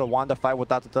whether they could have won the fight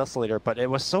without the Desolator, but it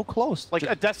was so close. Like,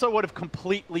 a Deso would have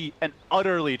completely and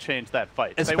utterly changed that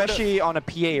fight. Especially on a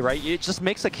PA, right? It just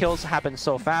makes the kills happen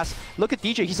so fast. Look at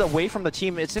DJ, he's away from the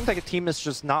team. It seems like the team is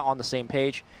just not on the same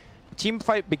page. Team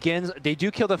fight begins, they do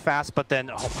kill the fast, but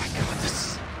then, oh my god,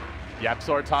 this...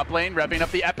 YapzOr top lane, revving up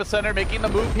the epicenter, making the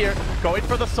move here, going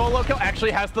for the solo kill,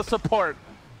 actually has the support.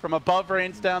 From above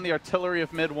rains down the artillery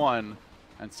of mid one,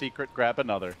 and Secret grab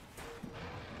another.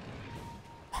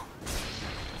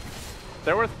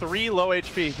 There were 3 low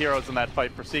HP heroes in that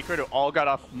fight for Secret who all got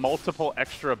off multiple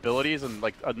extra abilities and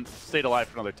like stayed alive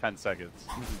for another 10 seconds.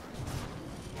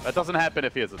 That doesn't happen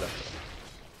if he has a death.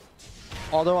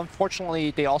 Although unfortunately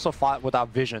they also fought without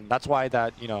vision. That's why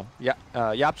that, you know,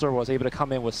 YapzOr was able to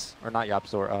come in with, or not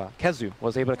YapzOr, Kezu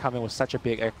was able to come in with such a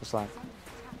big Echo Slam.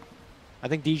 I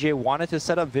think DJ wanted to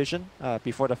set up vision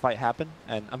before the fight happened,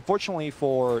 and unfortunately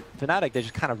for Fnatic, they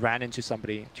just kind of ran into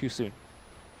somebody too soon.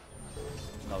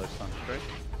 Another Sunstrike.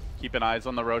 Keeping eyes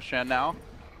on the Roshan now.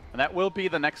 And that will be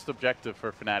the next objective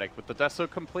for Fnatic. With the Deso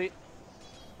complete,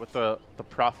 with the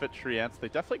Prophet Treants, they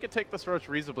definitely could take this Rosh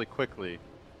reasonably quickly.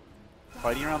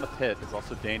 Fighting around the pit is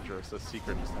also dangerous, as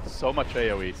Secret just has so much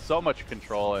AoE, so much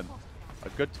control, and a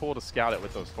good tool to scout it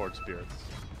with those Forge Spirits.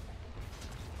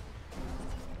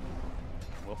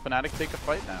 Will Fnatic take a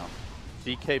fight now?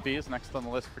 BKB is next on the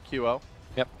list for QO.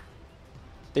 Yep.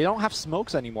 They don't have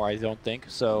smokes anymore, I don't think,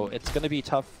 so it's going to be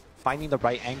tough finding the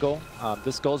right angle.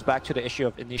 This goes back to the issue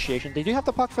of initiation. They do have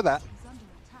the puck for that,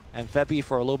 and Febby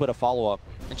for a little bit of follow-up.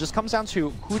 It just comes down to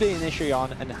who they initiate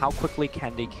on and how quickly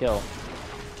can they kill.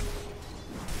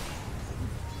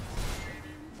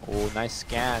 Oh, nice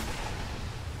scan.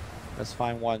 Let's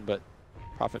find one, but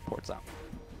Prophet ports out.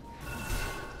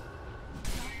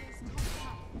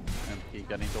 MP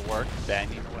getting to work,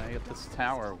 banging away at this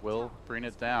tower, will bring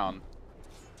it down.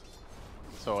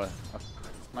 So a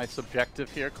nice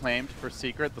objective here claimed for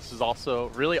Secret. This is also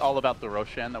really all about the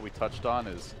Roshan that we touched on,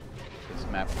 is this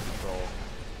map control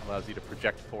allows you to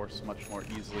project force much more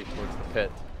easily towards the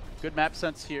pit. Good map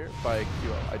sense here by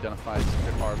QO. Identifies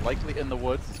Secret are likely in the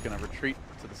woods. He's going to retreat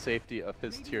to the safety of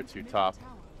his tier 2 top.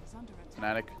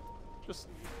 Fnatic just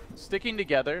sticking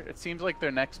together. It seems like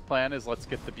their next plan is let's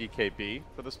get the BKB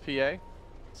for this PA.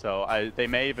 So they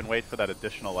may even wait for that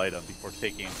additional item before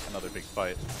taking another big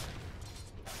fight.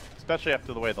 Especially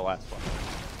after the way the last one.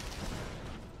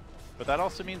 But that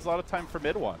also means a lot of time for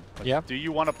mid one. Like, yeah. Do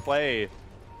you want to play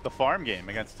the farm game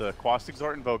against a Quast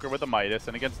Exort Invoker with a Midas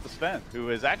and against the Sven, who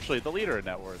is actually the leader in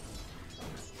net worth?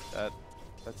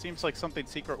 That seems like something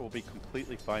Secret will be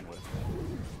completely fine with.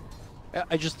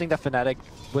 I just think that Fnatic,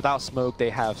 without smoke,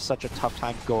 they have such a tough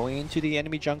time going into the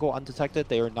enemy jungle undetected.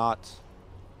 They are not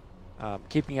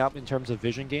keeping up in terms of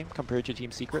vision game compared to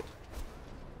Team Secret.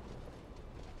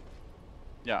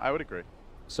 Yeah, I would agree.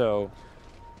 So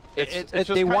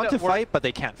They want to fight, but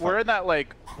they can't fight. We're in that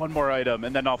like one more item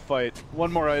and then I'll fight,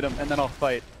 one more item and then I'll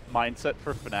fight mindset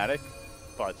for Fnatic,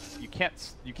 but you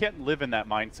can't live in that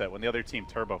mindset when the other team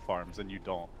turbo farms and you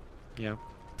don't. Yeah.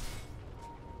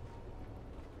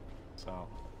 So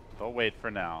they'll wait for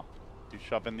now. You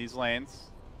shove in these lanes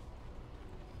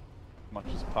as much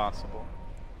as possible.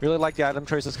 Really like the item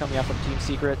choices coming out from Team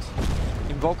Secret.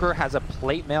 Invoker has a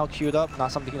plate mail queued up,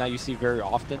 not something that you see very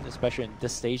often, especially in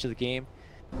this stage of the game.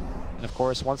 And of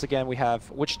course, once again, we have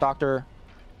Witch Doctor,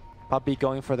 Puppey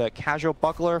going for the casual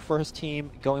buckler for his team,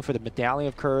 going for the Medallion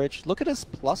of Courage. Look at his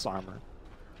plus armor.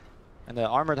 And the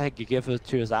armor that he could give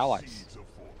to his allies.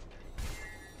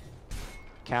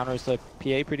 Counters the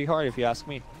PA pretty hard, if you ask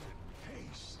me.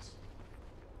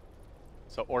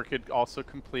 So Orchid also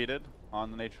completed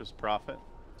on the Nature's Prophet.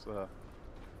 It's a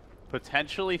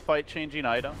potentially fight-changing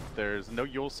item. There's no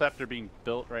Yule Scepter being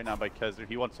built right now by Kezzer.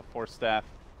 He wants a Force Staff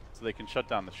so they can shut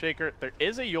down the Shaker. There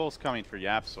is a Yule's coming for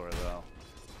Yapsor, though.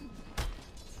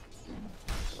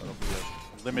 That'll be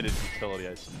a limited utility,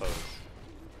 I suppose.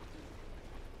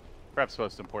 Perhaps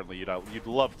most importantly, you'd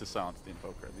love to silence the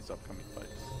Invoker in these upcoming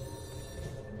fights.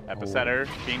 Epicenter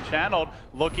being channeled,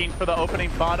 looking for the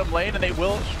opening bottom lane, and they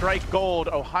will strike gold.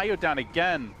 Ohio down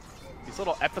again. These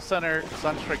little Epicenter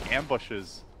Sunstrike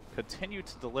ambushes continue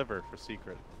to deliver for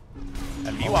Secret.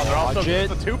 And meanwhile, they're also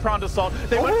just a two-pronged assault.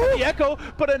 They went for the Echo,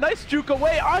 but a nice juke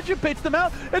away. Ajit baits them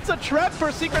out. It's a trap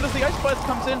for Secret as the Ice Blast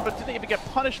comes in, but didn't even get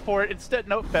punished for it. Instead,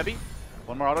 no, Febby.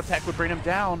 One more auto attack would bring him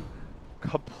down.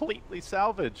 Completely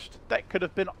salvaged. That could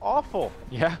have been awful.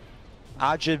 Yeah.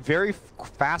 Ajit, very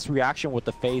fast reaction with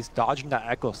the phase, dodging that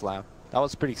Echo Slam. That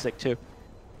was pretty sick too.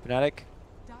 Fnatic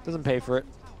doesn't pay for it.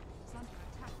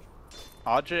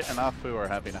 Ajit and Afu are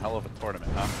having a hell of a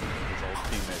tournament, huh? His old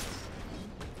teammates.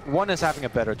 One is having a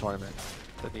better tournament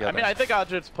than the other. I mean, I think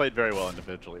Ajit's played very well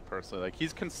individually, personally. Like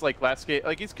he's last game,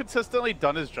 like he's consistently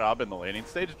done his job in the laning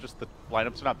stage. Just the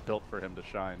lineups are not built for him to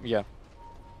shine. Yeah.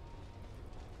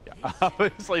 Yeah,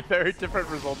 obviously very different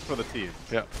results for the team.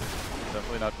 Yeah.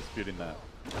 Definitely not disputing that.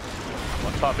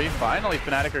 One Puppey. Finally,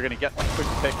 Fnatic are going to get a quick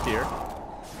pick here.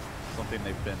 Something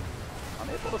they've been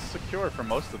unable to secure for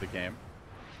most of the game.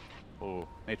 Ooh,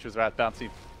 Nature's Wrath bouncing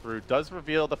through does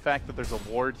reveal the fact that there's a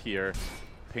ward here.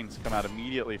 Pings come out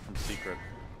immediately from Secret.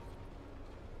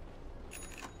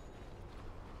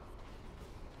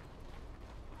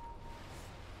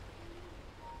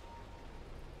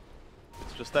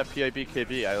 It's just that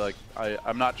PIBKB.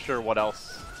 I'm not sure what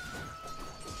else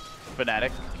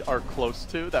Fnatic are close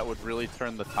to that would really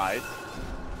turn the tide.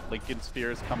 Lincoln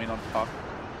Sphere is coming on top.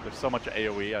 There's so much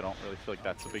AoE, I don't really feel like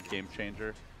that's a big game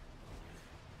changer.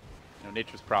 You know,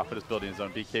 Nature's Prophet is building his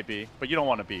own BKB, but you don't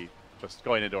want to be just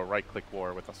going into a right-click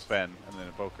war with a Sven and then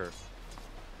Invoker.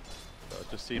 So it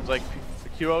just seems like the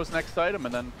QO's next item,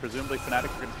 and then presumably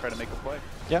Fnatic are going to try to make a play.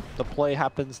 Yeah, the play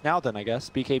happens now then, I guess.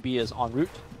 BKB is en route.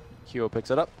 QO picks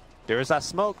it up. There's that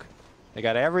smoke. They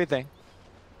got everything.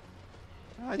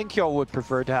 I think QO would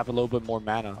prefer to have a little bit more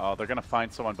mana. Oh, they're going to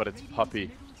find someone, but it's Puppey.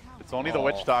 It's only the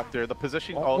Witch Doctor. The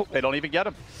position, they don't even get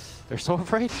him. They're so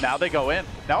afraid. Now they go in.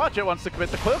 Now Ajit wants to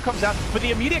commit. The coil comes out with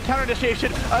the immediate counter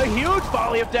initiation. A huge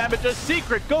volley of damage. A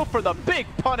Secret go for the big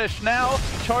punish now.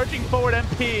 Charging forward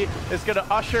MP is going to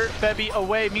usher Febby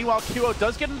away. Meanwhile, QO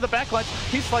does get into the backline.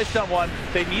 He's sliced down one.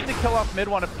 They need to kill off mid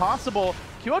one if possible.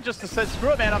 QO just says,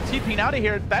 screw it, man. I'm TPing out of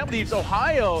here. That leaves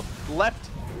Ohio left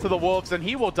to the Wolves, and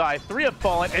he will die. 3 have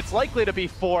fallen. It's likely to be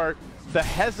 4. The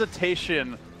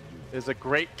hesitation is a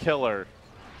great killer.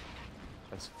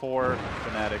 As 4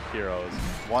 Fnatic heroes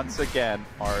once again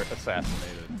are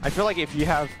assassinated. I feel like if you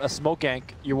have a smoke gank,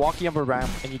 you're walking up a ramp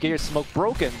and you get your smoke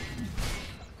broken.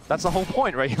 That's the whole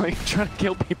point, right? You're like trying to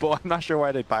kill people. I'm not sure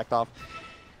why they backed off.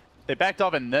 They backed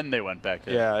off and then they went back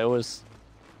in. Yeah, it was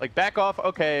like back off,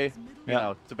 okay, you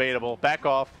know, debatable. Back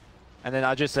off, and then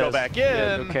I just said go back in,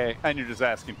 yeah, okay, and you're just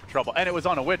asking for trouble. And it was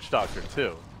on a Witch Doctor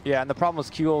too. Yeah, and the problem was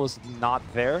QO was not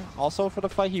there also for the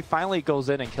fight. He finally goes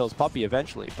in and kills Puppey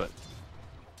eventually, but.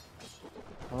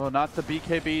 Oh, not the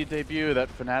BKB debut that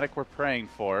Fnatic were praying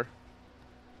for.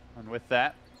 And with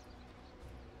that,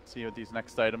 see what these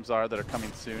next items are that are coming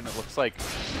soon. It looks like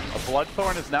a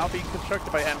Bloodthorn is now being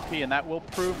constructed by MP, and that will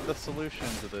prove the solution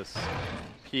to this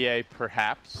PA,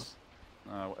 perhaps,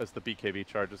 as the BKB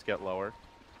charges get lower.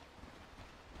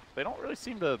 They don't really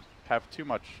seem to have too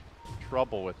much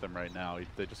trouble with them right now.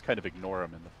 They just kind of ignore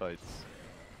them in the fights.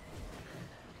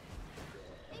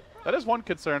 That is one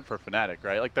concern for Fnatic,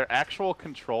 right? Like their actual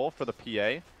control for the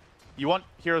PA. You want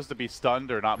heroes to be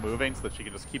stunned or not moving so that you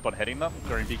can just keep on hitting them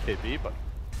during BKB, but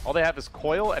all they have is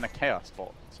Coil and a Chaos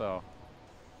Bolt, so.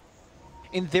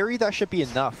 In theory, that should be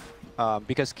enough,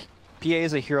 because PA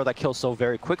is a hero that kills so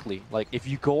very quickly. Like, if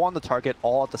you go on the target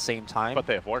all at the same time... But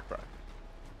they have Warcry.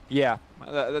 Yeah,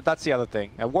 that's the other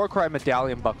thing. A Warcry,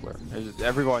 Medallion, Buckler.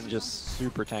 Everyone just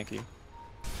super tanky.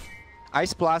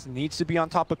 Ice Blast needs to be on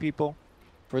top of people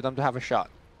for them to have a shot.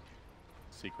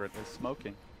 Secret is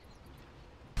smoking.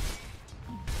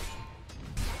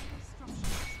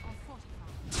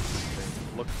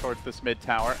 Look towards this mid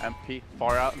tower. MP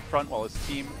far out in front while his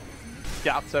team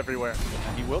scouts everywhere.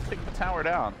 And he will take the tower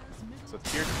down. So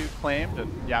tier 2 claimed,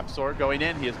 and Yapzor going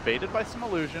in. He is baited by some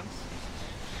illusions.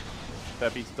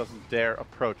 Febby doesn't dare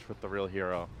approach with the real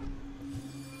hero.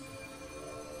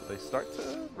 They start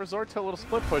to resort to a little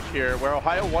split push here, where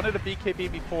Ohio wanted a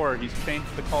BKB before. He's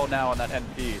changed the call now on that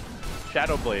NP.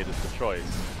 Shadowblade is the choice.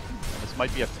 And this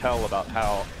might be a tell about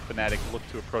how Fnatic look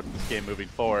to approach this game moving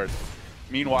forward.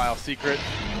 Meanwhile, Secret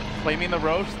claiming the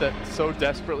roast that so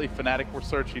desperately Fnatic were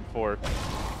searching for.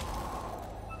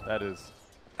 That is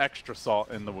extra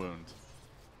salt in the wound.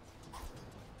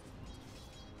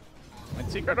 And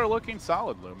Secret are looking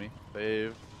solid, Lumi.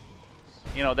 They've,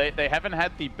 you know, they haven't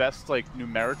had the best like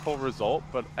numerical result,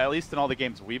 but at least in all the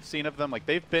games we've seen of them, like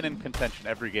they've been in contention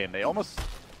every game. They almost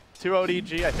 2-0'd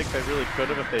EG. I think they really could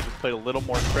have if they just played a little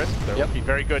more crisp. They're looking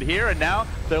very good here, and now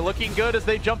they're looking good as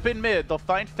they jump in mid. They'll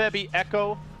find Febby,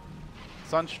 Echo,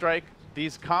 Sunstrike.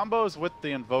 These combos with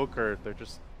the Invoker, they're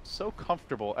just so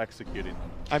comfortable executing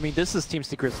them. I mean, this is Team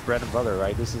Secret's bread and butter,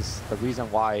 right? This is the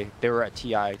reason why they were at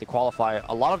TI to qualify.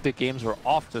 A lot of the games were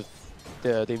off the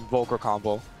Invoker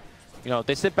combo. You know,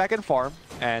 they sit back and farm,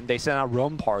 and they send out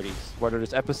roam parties, whether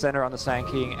it's Epicenter on the Sand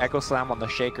King, Echo Slam on the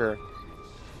Shaker,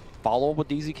 follow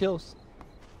with easy kills.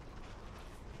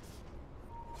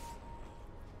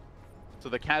 So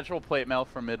the casual plate mail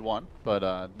for mid 1,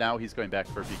 but now he's going back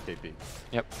for BKB.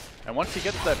 Yep. And once he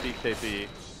gets that BKB,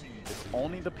 it's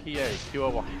only the PA.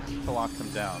 QO will have to lock him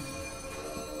down.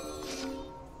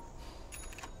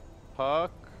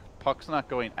 Puck's not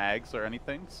going Ags or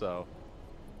anything, so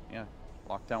yeah,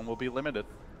 lockdown will be limited.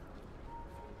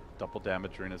 Double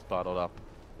damage rune is bottled up.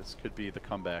 This could be the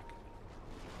comeback.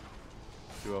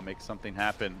 Duo makes something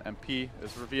happen. MP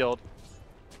is revealed.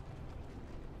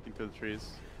 Looking through the trees.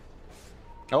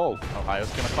 Oh. Ohio's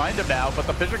gonna find him now, but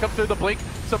the Fissure comes through the blink.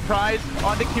 Surprise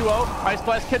onto QO. Ice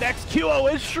Blast connects.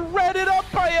 QO is shredded up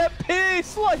by MP,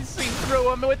 slicing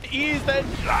through him with ease. That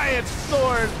giant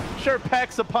sword sure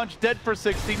packs a punch. Dead for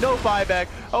 60. No buyback.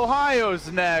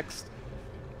 Ohio's next.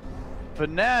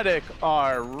 Fnatic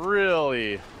are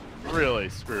really, really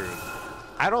screwed.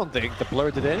 I don't think the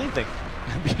Blur did anything.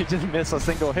 He didn't miss a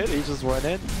single hit. He just went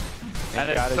in. And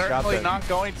it's certainly not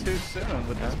going too soon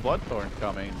with this Bloodthorn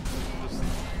coming. Just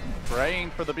praying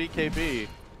for the BKB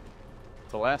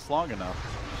to last long enough.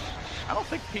 I don't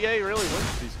think PA really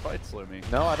wins these fights, Lumi.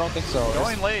 No, I don't think so.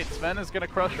 Going late, Sven is going to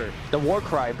crush her. The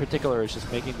Warcry in particular is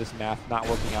just making this math not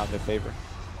working out in their favor.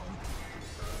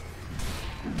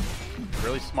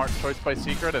 Really smart choice by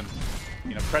Secret, and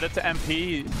you know, credit to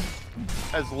MP.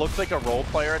 Has looked like a role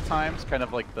player at times, kind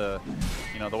of like the,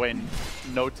 you know, the way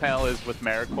No-Tail is with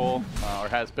Miracle, or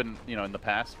has been, you know, in the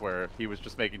past, where he was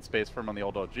just making space for him on the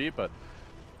old OG. But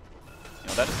you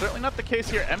know, that is certainly not the case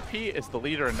here. MP is the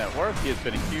leader in net worth. He has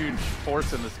been a huge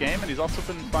force in this game, and he's also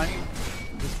been finding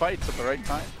his fights at the right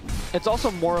time. It's also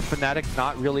more of Fnatic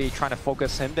not really trying to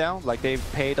focus him down. Like, they've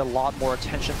paid a lot more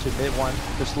attention to mid 1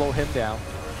 to slow him down.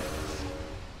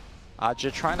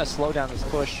 Just trying to slow down this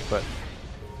push, but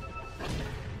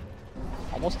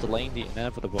almost delaying the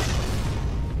inevitable.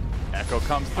 Echo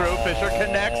comes through, Fissure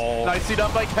connects, nicely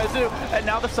done by Kezu, and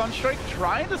now the Sunstrike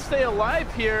trying to stay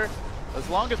alive here as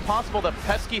long as possible. The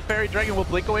pesky Fairy Dragon will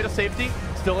blink away to safety.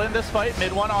 Still in this fight,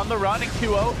 mid 1 on the run, and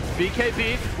QO,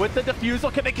 BKB with the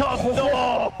defusal. Can they kill him?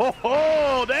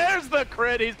 No! There's the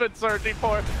crit he's been searching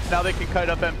for. Now they can kite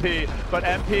up MP, but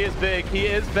MP is big. He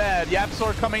is bad.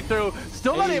 Yapzor coming through,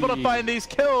 still not able to find these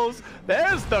kills.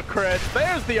 There's the crit.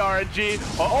 There's the RNG.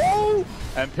 Oh!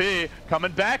 MP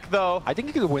coming back though. I think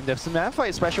he could win this man fight,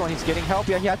 especially when he's getting help.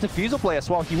 Yeah, he had defusal play as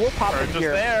well. He will pop in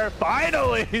here. There.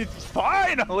 Finally!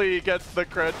 Finally he gets the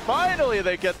crit. Finally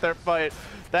they get their fight.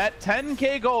 That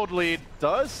 10k gold lead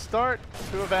does start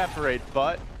to evaporate,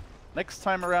 but next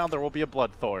time around there will be a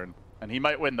Bloodthorn, and he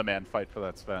might win the man fight for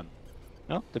that Sven.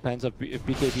 No, depends if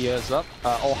BKB is up.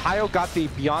 Ohio got the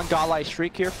Beyond Godlike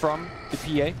streak here from the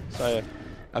PA, so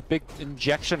a big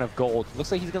injection of gold.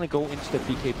 Looks like he's going to go into the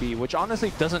BKB, which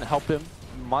honestly doesn't help him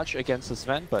much against the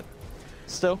Sven, but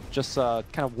still just kind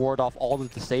of ward off all the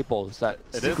disables that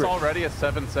It is already a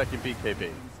 7-second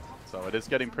BKB, so it is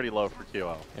getting pretty low for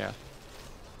QL. Yeah.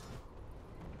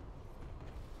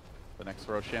 The next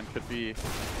Roshan could be a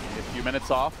few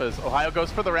minutes off as Ohio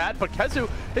goes for the rat, but Kezu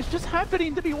is just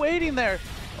happening to be waiting there.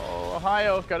 Oh,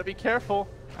 Ohio, gotta be careful.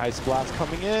 Ice Blast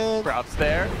coming in. Sprout's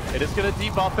there. It is gonna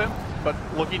debuff him, but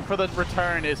looking for the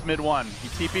return is mid one.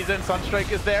 He TP's in,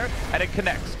 Sunstrike is there, and it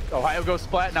connects. Ohio goes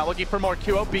splat, now looking for more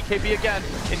QO. BKB again,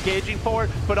 engaging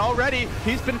forward, but already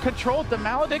he's been controlled. The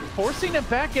Maledict forcing him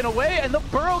back in a way, and the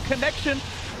Burrow connection.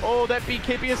 Oh, that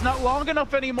BKB is not long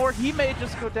enough anymore. He may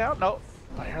just go down. No,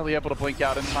 barely able to blink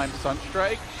out in time.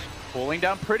 Sunstrike cooling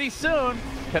down pretty soon.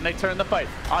 Can they turn the fight?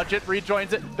 Ajit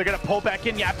rejoins it. They're going to pull back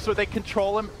in YapzOr. They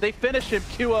control him. They finish him.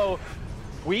 QO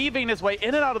weaving his way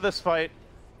in and out of this fight.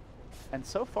 And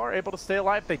so far able to stay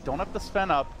alive. They don't have to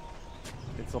spin up.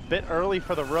 It's a bit early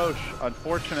for the Roche,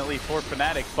 unfortunately for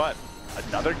Fnatic, but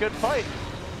another good fight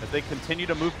as they continue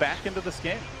to move back into this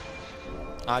game.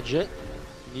 Ajit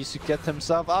needs to get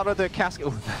himself out of the casket.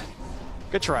 Ooh,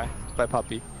 good try by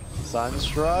Puppey.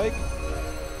 Sunstrike.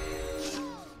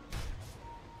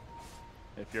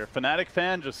 If you're a Fnatic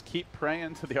fan, just keep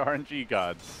praying to the RNG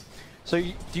gods. So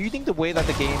do you think the way that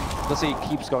the game, let's say it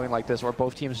keeps going like this, or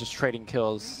both teams just trading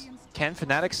kills, can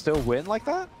Fnatic still win like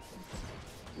that?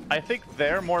 I think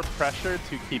they're more pressured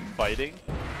to keep fighting,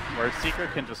 where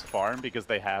Secret can just farm because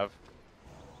they have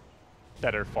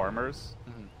better farmers,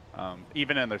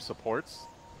 even in their supports.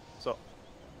 So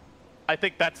I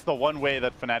think that's the one way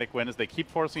that Fnatic win, is they keep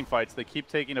forcing fights, they keep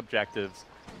taking objectives,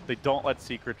 they don't let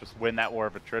Secret just win that war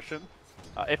of attrition.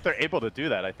 If they're able to do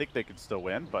that, I think they could still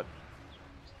win, but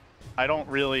I don't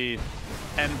really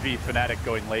envy Fnatic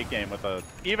going late game with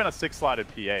even a 6-slotted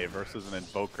PA versus an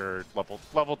Invoker,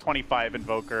 level 25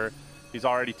 Invoker. He's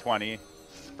already 20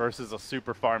 versus a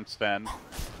super farmed Sven.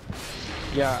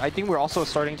 Yeah, I think we're also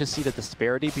starting to see the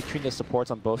disparity between the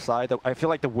supports on both sides. I feel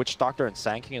like the Witch Doctor and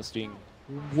Sand King is doing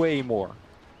way more.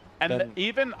 And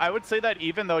I would say that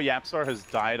even though YapzOr has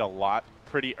died a lot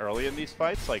pretty early in these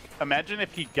fights, like imagine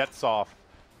if he gets off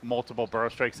multiple burrow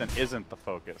strikes and isn't the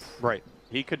focus. Right.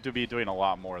 He could be doing a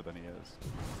lot more than he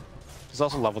is. He's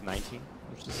also level 19,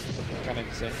 which is kind of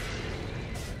insane.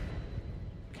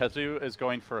 Kezu is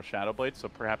going for a Shadow Blade, so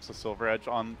perhaps a Silver Edge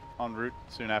en route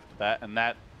soon after that. And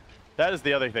that is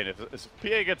the other thing. If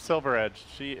PA gets Silver Edge,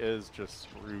 she is just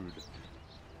screwed.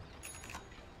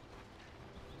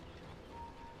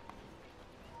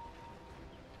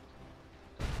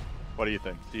 What do you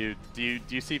think? Do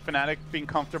you see Fnatic being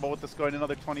comfortable with this going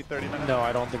another 20-30 minutes? No,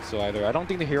 I don't think so either. I don't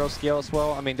think the hero scales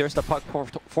well. I mean, there's the puck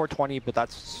 420, but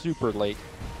that's super late.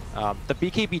 The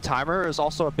BKB timer is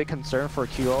also a big concern for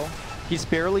QO. He's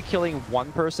barely killing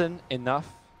one person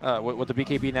enough with the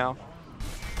BKB now.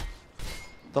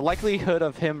 The likelihood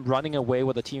of him running away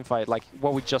with a team fight, like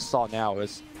what we just saw now,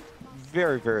 is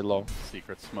very, very low.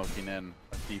 Secret smoking in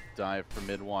a deep dive for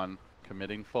mid one,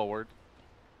 committing forward.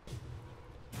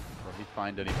 Will he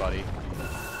find anybody?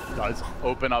 Does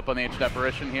open up on the Ancient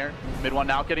Apparition here. Mid one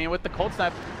now getting in with the Cold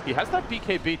Snap. He has that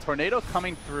BKB. Tornado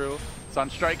coming through.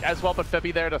 Sunstrike as well, but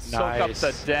Febby there to soak up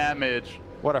the damage.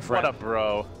 What a friend. What a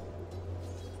bro.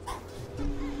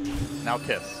 Now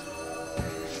kiss.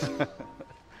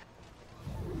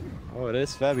 Oh, it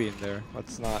is Febby in there.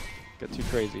 Let's not get too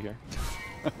crazy here.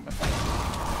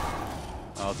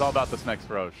 Oh, it's all about this next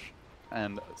Roche.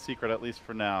 And Secret, at least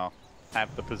for now,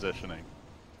 have the positioning.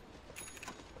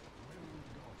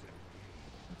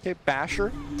 Okay,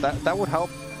 Basher. That would help.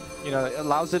 You know, it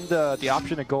allows him the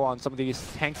option to go on some of these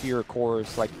tankier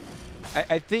cores. Like,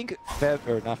 I think I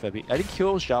think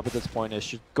Kyo's job at this point is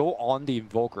to go on the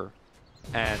Invoker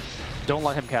and don't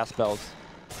let him cast spells.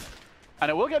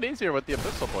 And it will get easier with the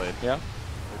Abyssal Blade. Yeah.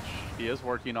 Which he is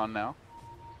working on now.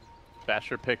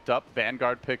 Basher picked up,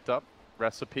 Vanguard picked up,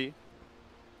 Recipe.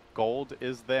 Gold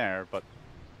is there, but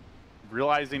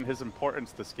realizing his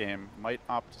importance this game, might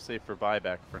opt to save for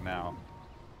buyback for now.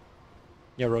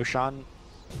 Yeah, Roshan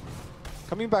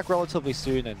coming back relatively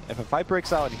soon, and if a fight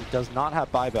breaks out and he does not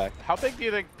have buyback. How big do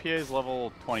you think PA's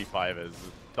level 25 is?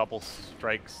 Double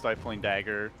strike, stifling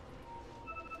dagger.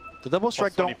 The double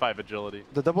strike plus 25 agility.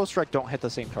 The double strike don't hit the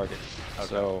same target. Okay.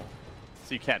 So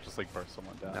you can't just like burst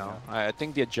someone down. No, yeah. I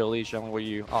think the agility is generally what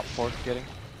you opt for getting.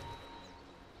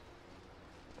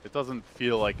 It doesn't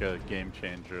feel like a game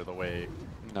changer the way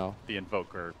the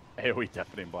Invoker AoE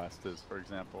Deafening Blast is, for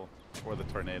example, or the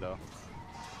Tornado.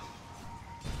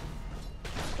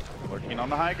 Lurking on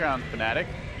the high ground, Fnatic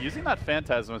using that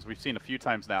Phantasm as we've seen a few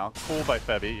times now. Cool by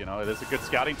Febby, you know, it is a good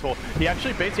scouting tool. He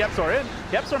actually baits YapzOr in.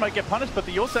 YapzOr might get punished, but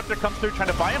the Yule Scepter comes through trying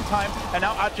to buy him time, and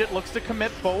now Ajit looks to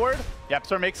commit forward.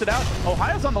 YapzOr makes it out.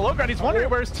 Ohio's on the low ground. He's wondering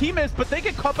where his team is, but they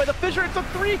get caught by the fissure. It's a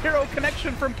 3-hero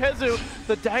connection from Kezu.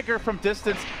 The dagger from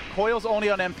distance. Coil's only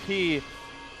on MP.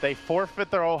 They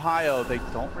forfeit their Ohio. They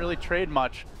don't really trade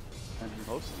much. And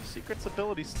most of Secret's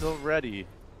ability still ready.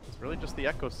 It's really just the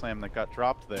Echo Slam that got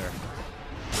dropped there.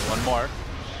 One more.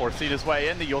 Forcing his way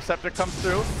in. The Yule Scepter comes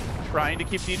through. Trying to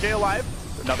keep DJ alive.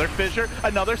 Another fissure.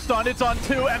 Another stun. It's on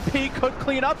 2. MP could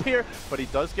clean up here. But he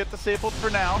does get disabled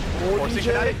for now. Forcing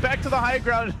Fnatic back to the high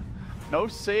ground. No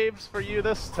saves for you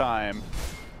this time.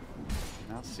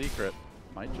 Now Secret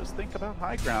might just think about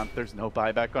high ground. There's no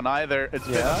buyback on either.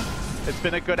 It's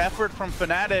been a good effort from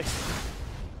Fnatic.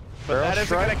 But that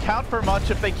isn't going to count for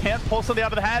much if they can't pull something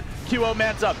out of the hat. QO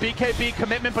mans up. BKB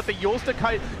commitment, but the Yule's to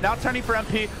kite. Now turning for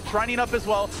MP. Shrining up as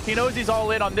well. He knows he's all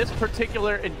in on this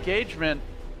particular engagement.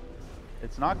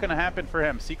 It's not going to happen for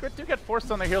him. Secret do get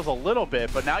forced on their heels a little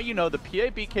bit, but now you know the PA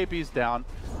BKB's down.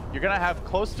 You're going to have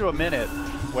close to a minute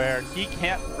where he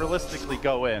can't realistically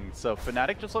go in. So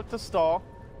Fnatic just look to stall.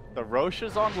 The Roche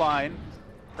is online.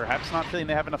 Perhaps not feeling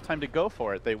they have enough time to go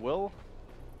for it. They will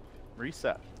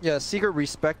reset. Yeah, Secret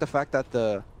respect the fact that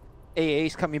the AA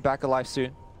is coming back alive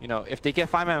soon. You know, if they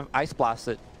get 5-man ice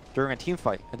blasted during a team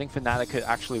fight, I think Fnatic could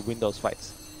actually win those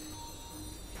fights.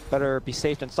 Better be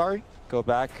safe than sorry. Go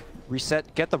back,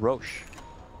 reset, get the Roche.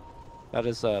 That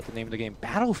is the name of the game.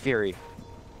 Battle Fury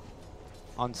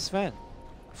on Sven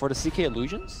for the CK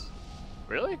Illusions.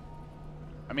 Really?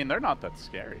 I mean, they're not that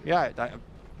scary. Yeah,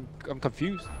 I'm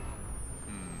confused.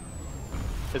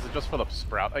 Is it just for the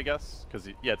Sprout, I guess? Because,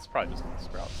 yeah, it's probably just for the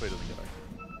Sprout, so he doesn't get it.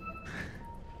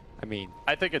 I mean,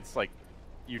 I think it's like,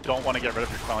 you don't want to get rid of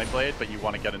your Quelling Blade, but you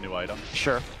want to get a new item.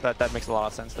 Sure, that makes a lot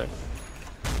of sense there.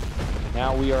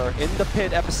 Now we are in the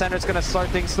pit. Epicenter's going to start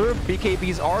things through.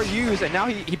 BKBs are used, and now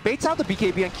he baits out the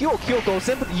BKB, and Kyo goes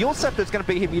in, but the Yule Scepter is going to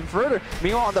bait him even further.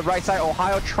 Meanwhile, on the right side,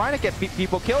 Ohio trying to get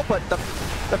people killed, but the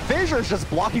Fissure is just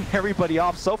blocking everybody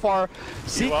off. So far, CK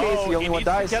is the only one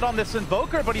dies. Get on this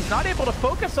Invoker, but he's not able to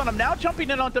focus on him. Now jumping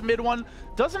in onto mid one.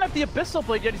 Doesn't have the Abyssal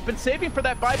Blade yet. He's been saving for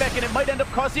that buyback, and it might end up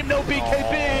costing him no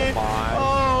BKB.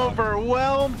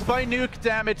 Overwhelmed by nuke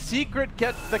damage. Secret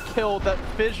gets the kill. That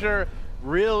Fissure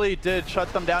really did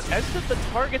shut them down. As did the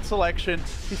target selection.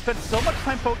 He spent so much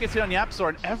time focusing on YapzOr,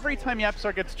 and every time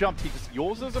YapzOr gets jumped, he just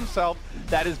Yules himself.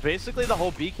 That is basically the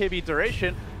whole BKB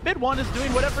duration. Mid one is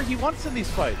doing whatever he wants in these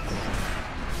fights.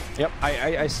 Yep,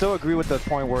 I still agree with the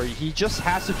point where he just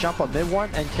has to jump on mid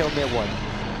one and kill mid one.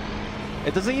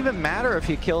 It doesn't even matter if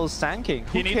he kills Sand King.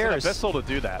 Who cares? He needs an Abyssal to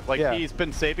do that. Like, he's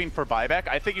been saving for buyback.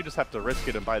 I think you just have to risk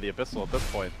it and buy the Abyssal at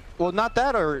this point. Well, not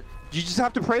that, or you just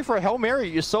have to pray for a Hail Mary.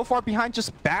 You're so far behind,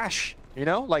 just bash. You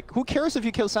know? Like, who cares if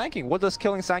you kill Sand King? What does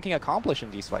killing Sand King accomplish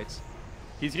in these fights?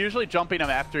 He's usually jumping him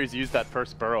after he's used that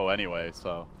first burrow anyway,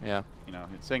 so... Yeah. You know,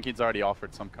 Sand King's already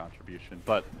offered some contribution,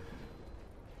 but...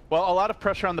 Well, a lot of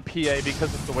pressure on the PA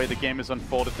because of the way the game is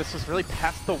unfolded. This is really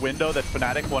past the window that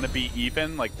Fnatic want to be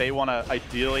even. Like, they want to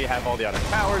ideally have all the other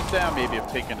towers down, maybe have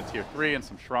taken a tier 3 and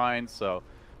some shrines. So,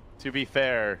 to be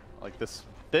fair, like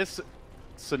this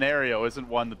scenario isn't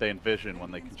one that they envisioned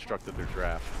when they constructed their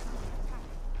draft.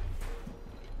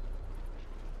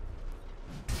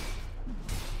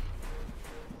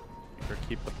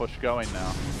 Keep the push going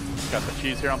now. Got the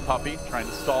cheese here on Puppey, trying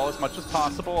to stall as much as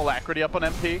possible. Alacrity up on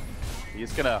MP.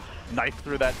 He's gonna knife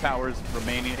through that tower's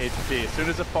remaining HP. As soon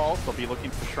as it falls, they'll be looking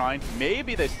for shrine.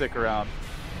 Maybe they stick around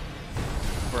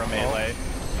for a melee.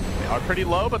 They are pretty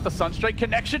low, but the Sunstrike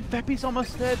connection. Peppy's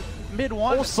almost dead. Mid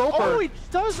one. Oh, he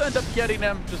does end up getting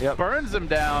him. Just burns him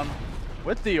down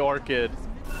with the Orchid.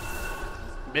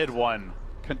 Mid one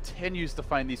continues to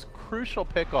find these crucial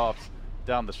pickoffs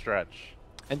down the stretch.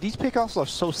 And these pickoffs are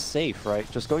so safe, right?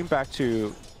 Just going back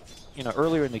to, you know,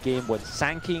 earlier in the game when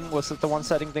Sand King was the one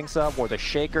setting things up, or the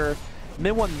Shaker,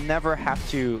 mid one never have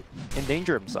to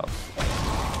endanger himself.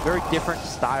 Very different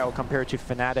style compared to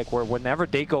Fnatic, where whenever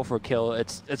they go for a kill,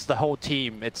 it's the whole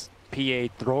team. It's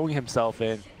PA throwing himself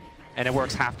in, and it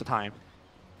works half the time.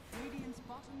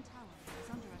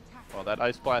 Well, that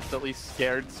Ice Blast at least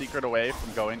scared Secret away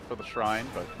from going for the Shrine,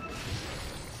 but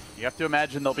you have to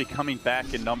imagine they'll be coming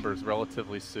back in numbers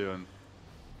relatively soon.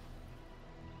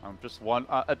 I'm just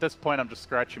at this point, I'm just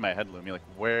scratching my head, Lumi. Like,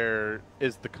 where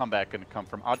is the comeback going to come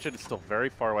from? Ajit is still very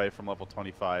far away from level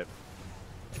 25.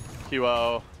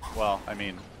 QO, well, I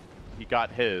mean, he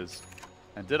got his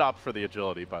and did opt for the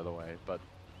agility, by the way, but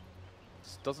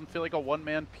this doesn't feel like a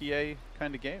one-man PA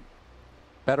kind of game.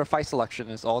 Better fight selection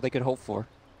is all they could hope for.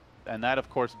 And that, of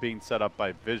course, being set up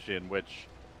by Vision, which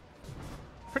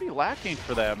pretty lacking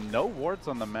for them. No wards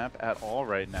on the map at all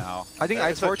right now. I think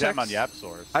Ice Vortex on YapzOr,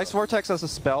 so. Ice Vortex as a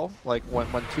spell, like when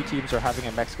two teams are having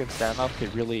a Mexican standoff,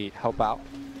 could really help out.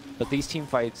 But these team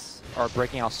fights are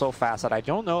breaking out so fast that I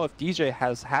don't know if DJ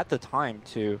has had the time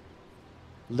to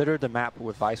litter the map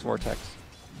with Ice Vortex.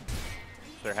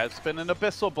 There has been an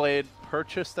Abyssal Blade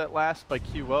purchased at last by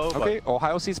QO. Okay,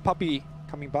 Ohio sees Puppey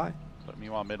coming by. But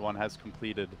meanwhile, mid one has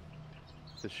completed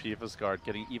the Shiva's Guard,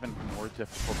 getting even more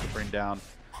difficult to bring down.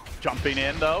 Jumping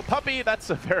in though, Puppey, that's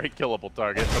a very killable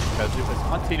target. Because he was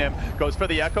hunting him, goes for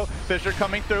the Echo. Fisher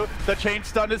coming through, the chain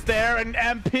stun is there, and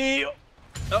MP.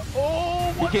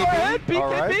 Oh, one more head, BKB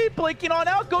right. blinking on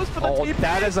out, goes for the TP.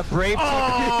 That is a brave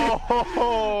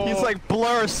oh. He's like,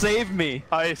 Blur, save me.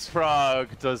 Ice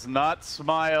Frog does not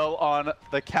smile on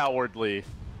the cowardly.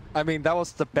 I mean, that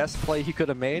was the best play he could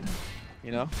have made,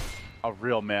 you know? A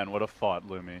real man would have fought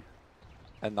Lumi.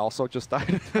 And also just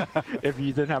died. If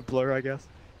you didn't have Blur, I guess.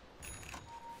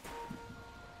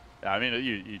 Yeah, I mean,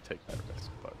 you take that risk,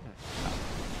 but...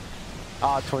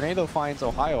 Tornado finds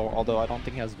Ohio, although I don't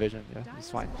think he has vision. Yeah,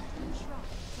 he's fine.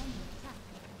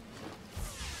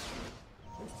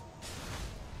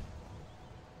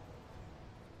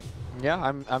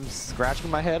 Yeah, I'm scratching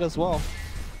my head as well.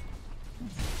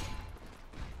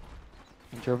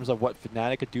 In terms of what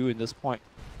Fnatic could do in this point.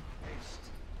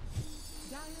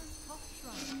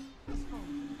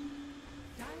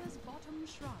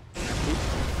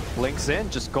 Links in,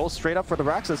 just goes straight up for the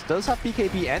Raxus. Does have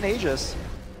BKB and Aegis.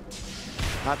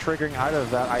 Not triggering either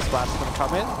of that. Ice Blast is going to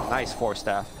come in. Nice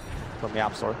 4-staff from the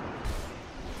App Store.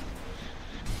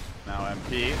 Now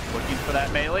MP looking for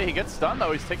that melee. He gets stunned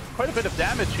though. He's taking quite a bit of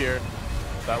damage here.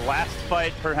 That last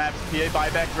fight, perhaps PA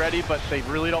buyback ready, but they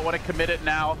really don't want to commit it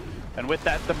now. And with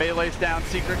that, the melee's down.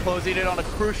 Secret closing in on a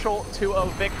crucial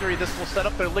 2-0 victory. This will set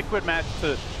up their Liquid match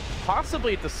to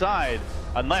possibly decide,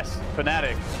 unless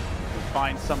Fnatic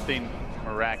find something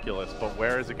miraculous. But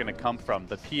where is it going to come from?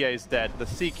 The PA's dead. The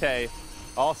CK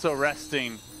also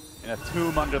resting in a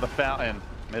tomb under the fountain.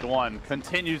 Mid one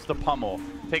continues the pummel.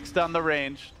 Takes down the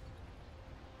range.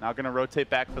 Now going to rotate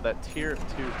back for that tier 2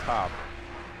 top.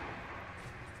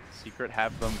 Secret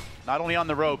have them not only on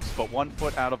the ropes, but 1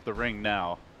 foot out of the ring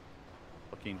now.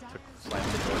 Looking to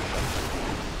slam the door shut.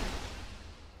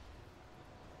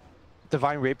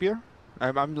 Divine Rapier?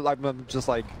 I'm just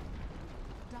like...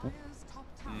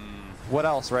 What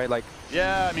else, right? Like,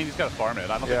 yeah, I mean, he's got to farm it.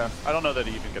 I don't know that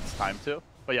he even gets time to.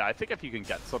 But yeah, I think if you can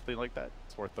get something like that,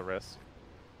 it's worth the risk.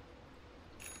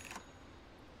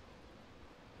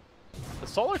 The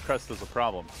Solar Crest is a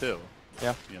problem too.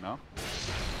 Yeah. You know?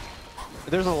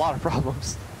 There's a lot of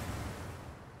problems.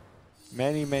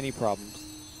 Many problems.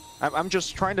 I'm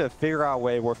just trying to figure out a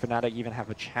way where Fnatic even have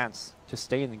a chance to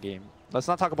stay in the game. Let's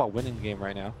not talk about winning the game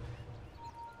right now.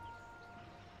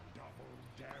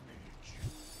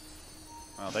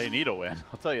 Well, they need a win,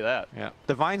 I'll tell you that. Yeah.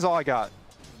 Divine's all I got.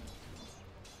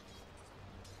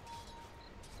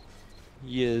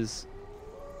 He is...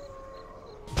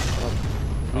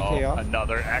 Oh,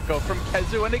 another Echo from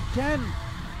Kezu, and again!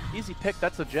 Easy pick,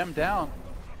 that's a gem down.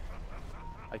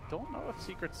 I don't know if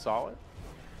Secret saw it.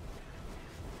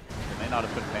 They may not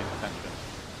have been paying attention.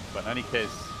 But in any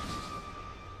case,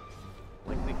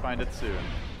 likely find it soon.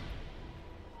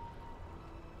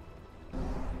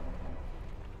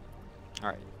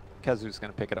 Alright, Kezu's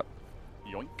gonna pick it up.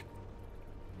 Yoink.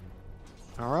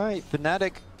 Alright,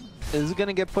 Fnatic is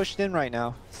gonna get pushed in right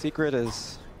now. Secret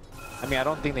is... I mean, I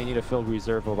don't think they need to feel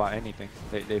reserve about anything.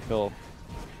 They feel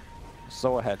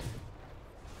so ahead.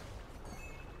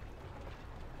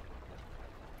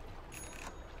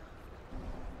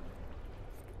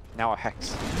 Now a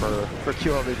Hex for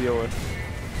QO to deal with.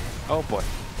 Oh boy.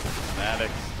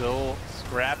 Fnatic still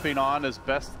scrapping on as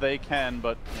best they can,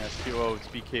 but yeah, QO's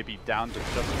BKB down to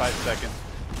just 5 seconds.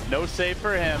 No save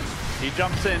for him. He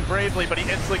jumps in bravely, but he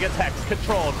instantly gets Hex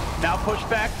controlled. Now push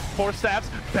back, 4 staffs,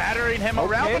 battering him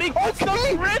around, but he gets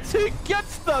the crit! He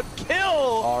gets the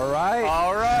kill!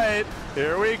 Alright,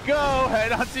 here we go.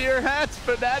 Head onto your hats.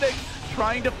 Fnatic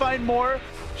trying to find more.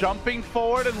 Jumping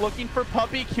forward and looking for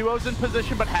Puppey. QO's in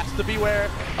position, but has to beware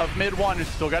of mid one. He's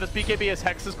still got his BKB. His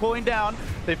Hex is cooling down.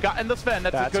 They've gotten the Sven.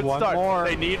 That's a good start. More.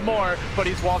 They need more, but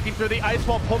he's walking through the ice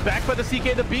wall, pulled back by the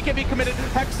CK. The BKB committed.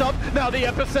 Hex up. Now the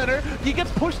epicenter. He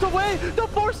gets pushed away. The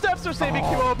 4 steps are saving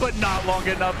QO, but not long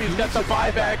enough. He's got the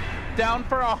buyback down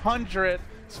for 100.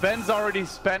 Sven's already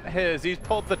spent his. He's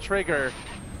pulled the trigger.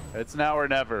 It's now or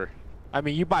never. I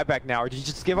mean, you buy back now, or do you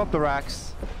just give up the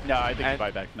racks? No, I think you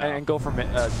buy back now. And go from it.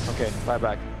 Okay, buy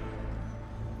back.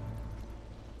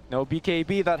 No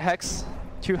BKB, that Hex.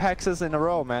 2 Hexes in a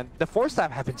row, man. The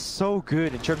 4-staff have been so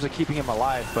good in terms of keeping him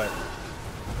alive, but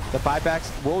the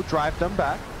buybacks will drive them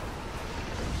back.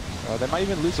 They might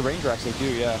even lose the range racks, they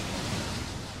do, yeah.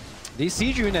 These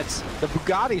siege units, the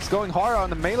Bugattis going hard on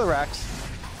the melee racks.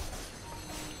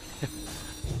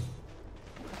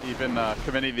 Even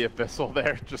committing the Abyssal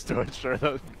there just to ensure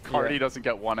that Cardi doesn't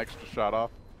get 1 extra shot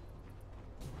off.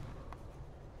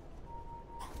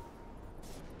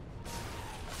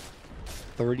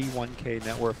 31k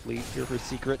net worth lead here for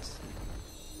Secrets.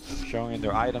 Showing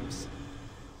their items.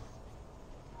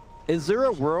 Is there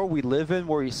a world we live in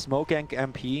where you smoke gank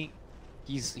MP,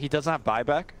 he doesn't have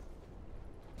buyback?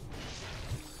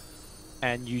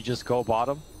 And you just go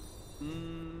bottom?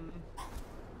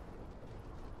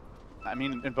 I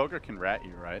mean, Invoker can rat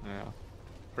you, right? Yeah.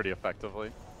 Pretty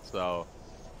effectively. So,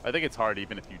 I think it's hard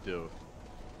even if you do.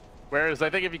 Whereas, I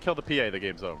think if you kill the PA, the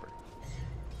game's over.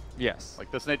 Yes.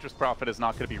 Like, this Nature's Prophet is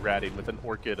not going to be ratting with an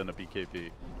Orchid and a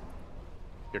BKB.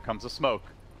 Here comes a smoke.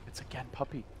 It's again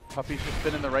Puppy. Puppy's just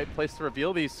been in the right place to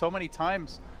reveal these so many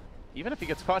times. Even if he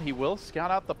gets caught, he will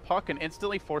scout out the puck and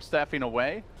instantly force staffing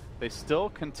away. They still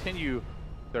continue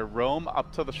their roam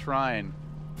up to the shrine,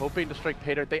 hoping to strike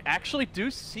pay dirt. They actually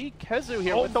do see Kezu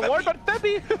here with the ward, but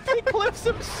Febby, he clips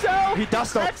himself. He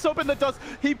dust cracks open the dust.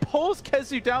 He pulls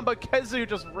Kezu down, but Kezu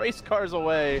just race cars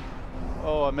away.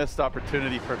 Oh, a missed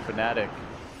opportunity for Fnatic.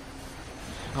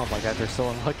 Oh my god, they're so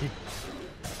unlucky.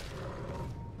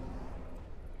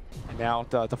 And now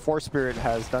the Force Spirit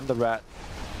has done the rat.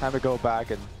 Time to go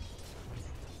back and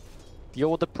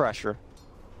deal with the pressure.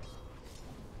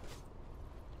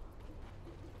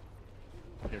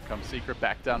 Here comes Secret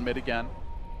back down mid again.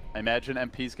 I imagine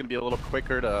MP's going to be a little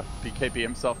quicker to BKB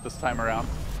himself this time around.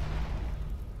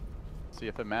 See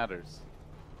if it matters.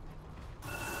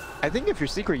 I think if you're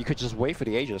Secret, you could just wait for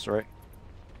the Aegis, right?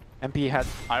 MP had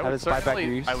his buyback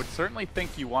use. I would certainly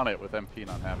think you want it with MP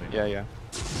not having it. Yeah, yeah.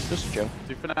 Just a joke.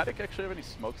 Do Fnatic actually have any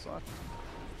smokes left?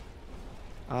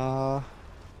 Not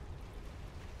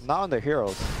on their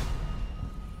heroes.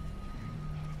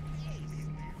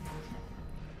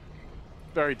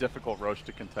 Very difficult Roche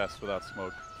to contest without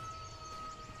smoke.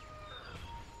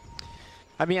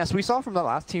 I mean, as we saw from the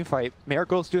last team fight,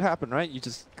 miracles do happen, right? You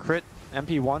just crit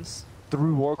MP once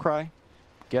through Warcry,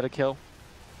 get a kill.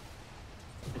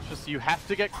 It's just you have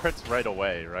to get crits right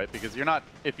away, right? Because you're not,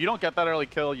 if you don't get that early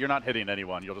kill, you're not hitting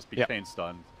anyone. You'll just be chain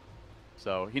stunned.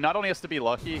 So he not only has to be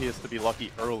lucky, he has to be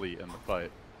lucky early in the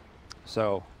fight.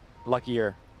 So,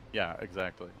 luckier. Yeah,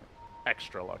 exactly.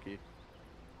 Extra lucky.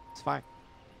 It's fine.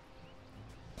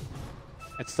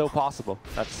 It's still possible.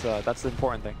 That's the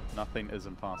important thing. Nothing is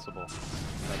impossible.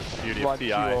 That is the beauty Blood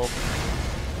of TI.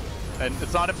 And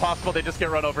it's not impossible, they just get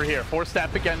run over here. Force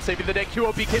staff again, saving the day.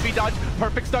 QO, BKB dodge,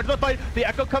 perfect start to the fight. The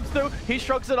Echo comes through, he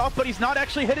shrugs it off, but he's not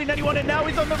actually hitting anyone, and now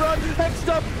he's on the run. Next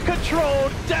up,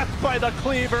 controlled, death by the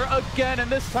Cleaver again,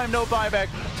 and this time no buyback.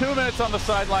 2 minutes on the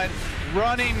sideline.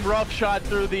 Running roughshod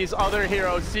through these other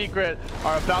heroes. Secret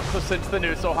are about to cinch the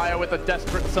noose. Ohio with a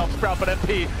desperate self-sprout, but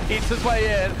MP eats his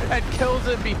way in and kills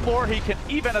him before he can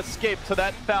even escape to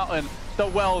that fountain. The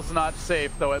well's not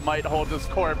safe, though it might hold his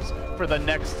corpse for the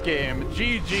next game.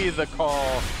 GG the call.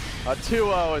 A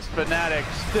 2-0 as Fnatic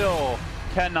still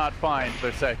cannot find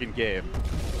their second game.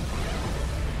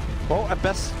 Well, at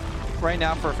best, right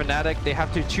now for Fnatic, they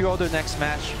have to 2-0 their next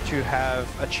match to have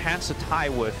a chance to tie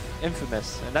with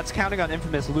Infamous. And that's counting on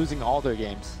Infamous losing all their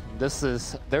games. This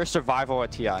is their survival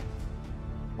at TI.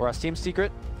 Whereas Team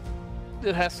Secret?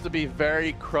 It has to be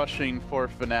very crushing for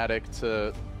Fnatic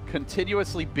to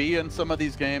continuously be in some of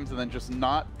these games and then just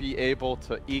not be able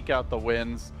to eke out the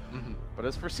wins. But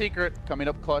as for Secret, coming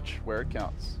up clutch where it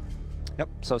counts. Yep,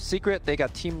 so Secret, they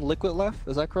got Team Liquid left,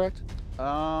 is that correct?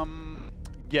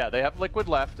 Yeah, they have Liquid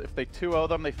left. If they 2-0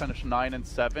 them, they finish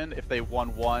 9-7. If they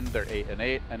 1-1, they're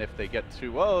 8-8. And if they get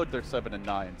 2-0'd, they're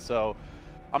 7-9. So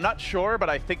I'm not sure, but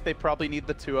I think they probably need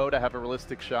the 2-0 to have a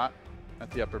realistic shot at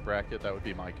the upper bracket. That would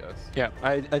be my guess. Yeah,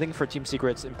 I think for Team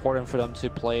Secret, it's important for them to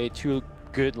play 2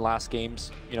 good last games.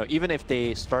 You know, even if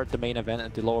they start the main event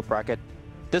at the lower bracket,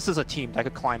 this is a team that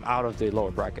could climb out of the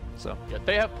lower bracket. So yeah,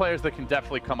 they have players that can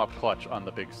definitely come up clutch on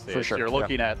the big stage. For sure, You're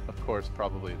looking at, of course,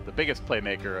 probably the biggest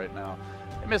playmaker right now.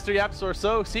 And Mr. Yaps or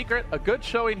so, Secret, a good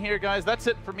showing here, guys. That's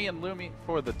it for me and Lumi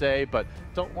for the day, but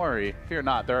don't worry, fear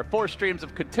not. There are 4 streams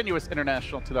of continuous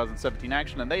International 2017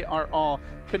 action, and they are all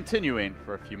continuing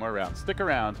for a few more rounds. Stick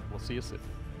around. We'll see you soon.